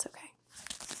 but that's okay.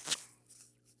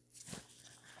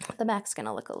 The back's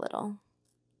gonna look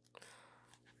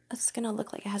it's gonna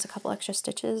look like it has a couple extra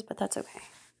stitches, but that's okay.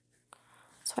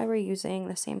 That's why we're using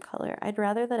the same color. I'd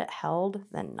rather that it held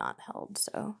than not held,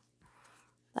 so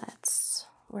that's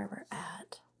where we're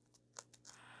at.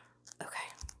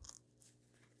 Okay.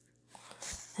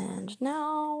 And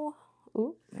now,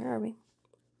 ooh, where are we?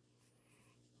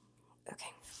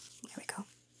 Okay, there we go.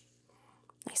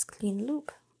 Nice clean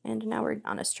loop. And now we're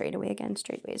on a straightaway again.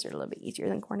 Straightaways are a little bit easier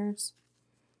than corners,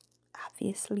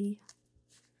 obviously.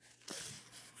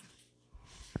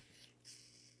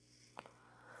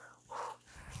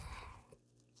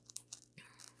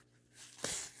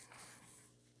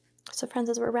 So friends,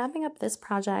 as we're wrapping up this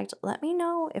project, let me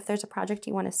know if there's a project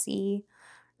you want to see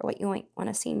or what you might want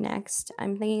to see next.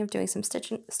 I'm thinking of doing some stick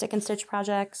and stitch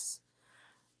projects.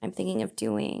 I'm thinking of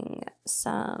doing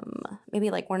some,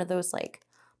 maybe like one of those like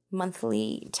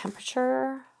monthly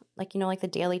temperature, like, you know, like the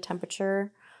daily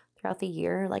temperature throughout the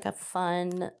year, like a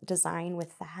fun design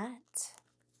with that.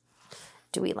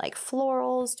 Do we like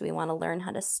florals? Do we want to learn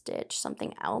how to stitch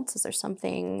something else? Is there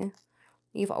something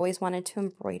you've always wanted to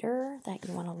embroider that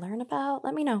you want to learn about?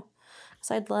 Let me know.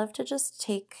 So I'd love to just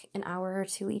take an hour or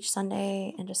two each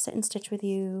Sunday and just sit and stitch with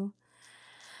you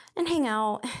and hang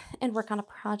out and work on a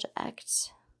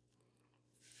project.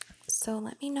 So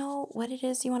let me know what it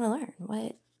is you want to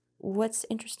learn. What's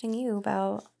interesting you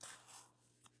about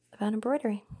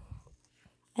embroidery.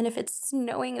 And if it's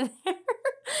snowing there,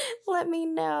 let me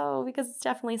know, because it's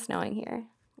definitely snowing here.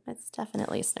 It's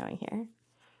definitely snowing here.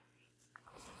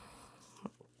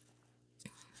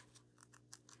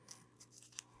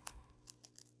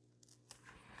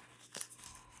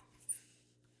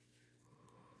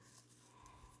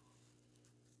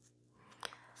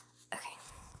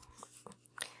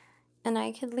 And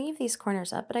I could leave these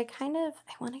corners up, but I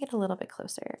want to get a little bit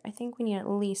closer. I think we need at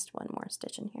least one more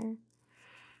stitch in here.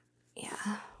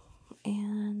 Yeah,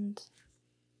 and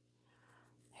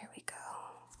there we go.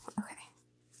 Okay,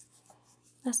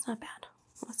 that's not bad.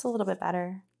 That's a little bit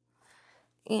better.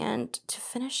 And to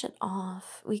finish it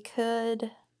off, we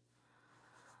could,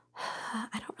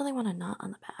 I don't really want a knot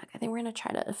on the back. I think we're going to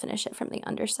try to finish it from the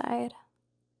underside.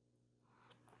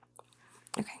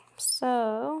 Okay,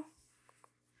 so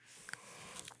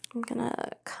I'm going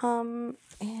to come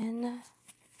in.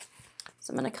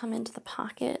 So I'm going to come into the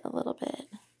pocket a little bit.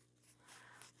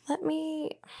 I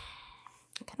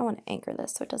kind of want to anchor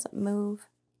this so it doesn't move.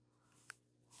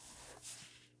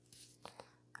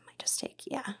 I might just take,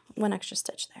 yeah, one extra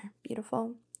stitch there.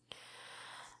 Beautiful.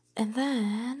 And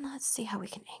then let's see how we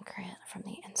can anchor it from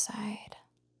the inside.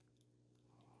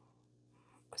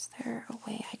 Is there a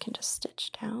way I can just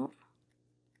stitch down?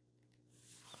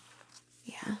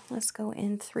 Yeah, let's go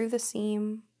in through the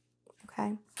seam.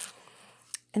 Okay.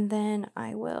 And then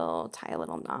I will tie a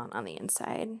little knot on the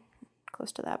inside,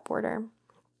 close to that border.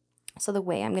 So the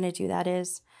way I'm going to do that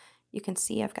is, you can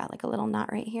see I've got like a little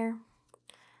knot right here.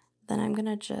 Then I'm going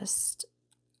to just,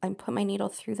 put my needle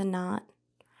through the knot.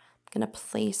 I'm going to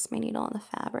place my needle on the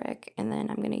fabric, and then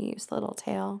I'm going to use the little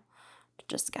tail to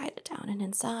just guide it down and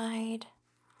inside.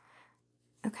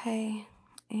 Okay,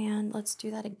 and let's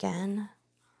do that again.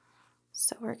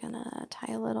 So we're going to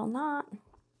tie a little knot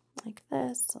like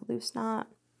this, a loose knot.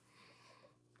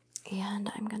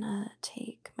 And I'm going to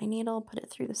take my needle, put it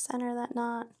through the center of that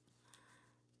knot,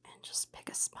 and just pick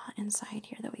a spot inside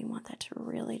here that we want that to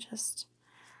really just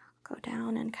go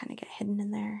down and kind of get hidden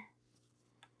in there.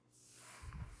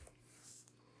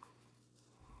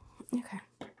 Okay.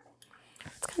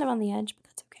 It's kind of on the edge, but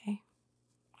that's okay.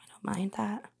 I don't mind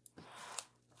that.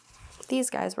 These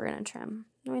guys we're going to trim.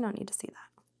 We don't need to see that.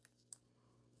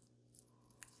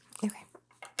 Okay.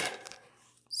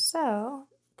 So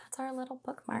that's our little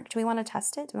bookmark. Do we want to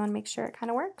test it? Do we want to make sure it kind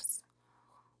of works?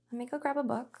 Let me go grab a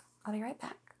book. I'll be right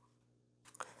back.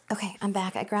 Okay, I'm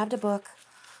back. I grabbed a book.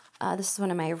 This is one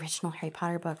of my original Harry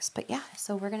Potter books. But yeah,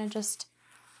 so we're going to just,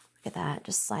 look at that,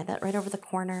 just slide that right over the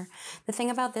corner. The thing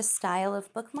about this style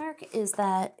of bookmark is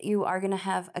that you are going to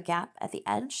have a gap at the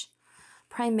edge,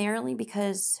 primarily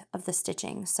because of the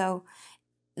stitching. So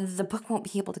the book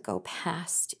won't be able to go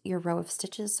past your row of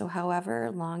stitches. So however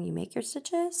long you make your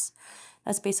stitches,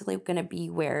 that's basically going to be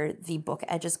where the book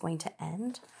edge is going to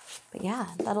end. But yeah,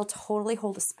 that'll totally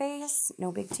hold a space.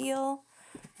 No big deal.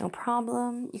 No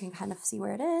problem. You can kind of see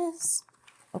where it is.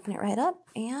 Open it right up,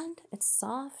 and it's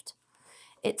soft.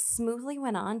 It smoothly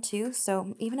went on too.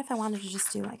 So even if I wanted to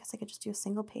just do, I guess I could just do a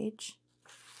single page.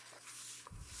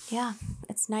 Yeah,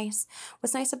 it's nice.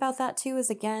 What's nice about that too is,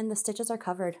 again, the stitches are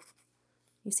covered.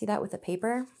 You see that with the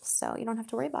paper, so you don't have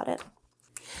to worry about it.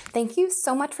 Thank you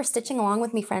so much for stitching along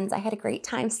with me, friends. I had a great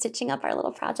time stitching up our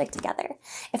little project together.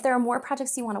 If there are more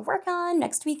projects you want to work on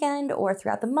next weekend or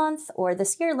throughout the month or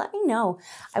this year, let me know.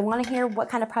 I want to hear what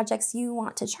kind of projects you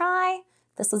want to try.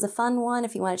 This was a fun one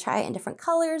if you want to try it in different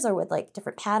colors or with like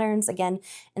different patterns. Again,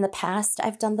 in the past,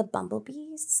 I've done the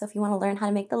bumblebees. So if you want to learn how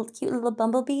to make the cute little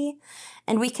bumblebee,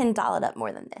 and we can doll it up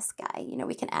more than this guy. You know,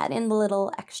 we can add in the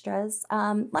little extras.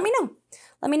 Let me know.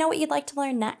 Let me know what you'd like to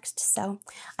learn next. So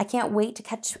I can't wait to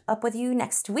catch up with you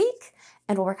next week,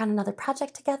 and we'll work on another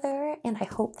project together. And I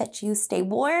hope that you stay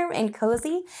warm and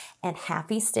cozy, and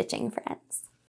happy stitching, friends.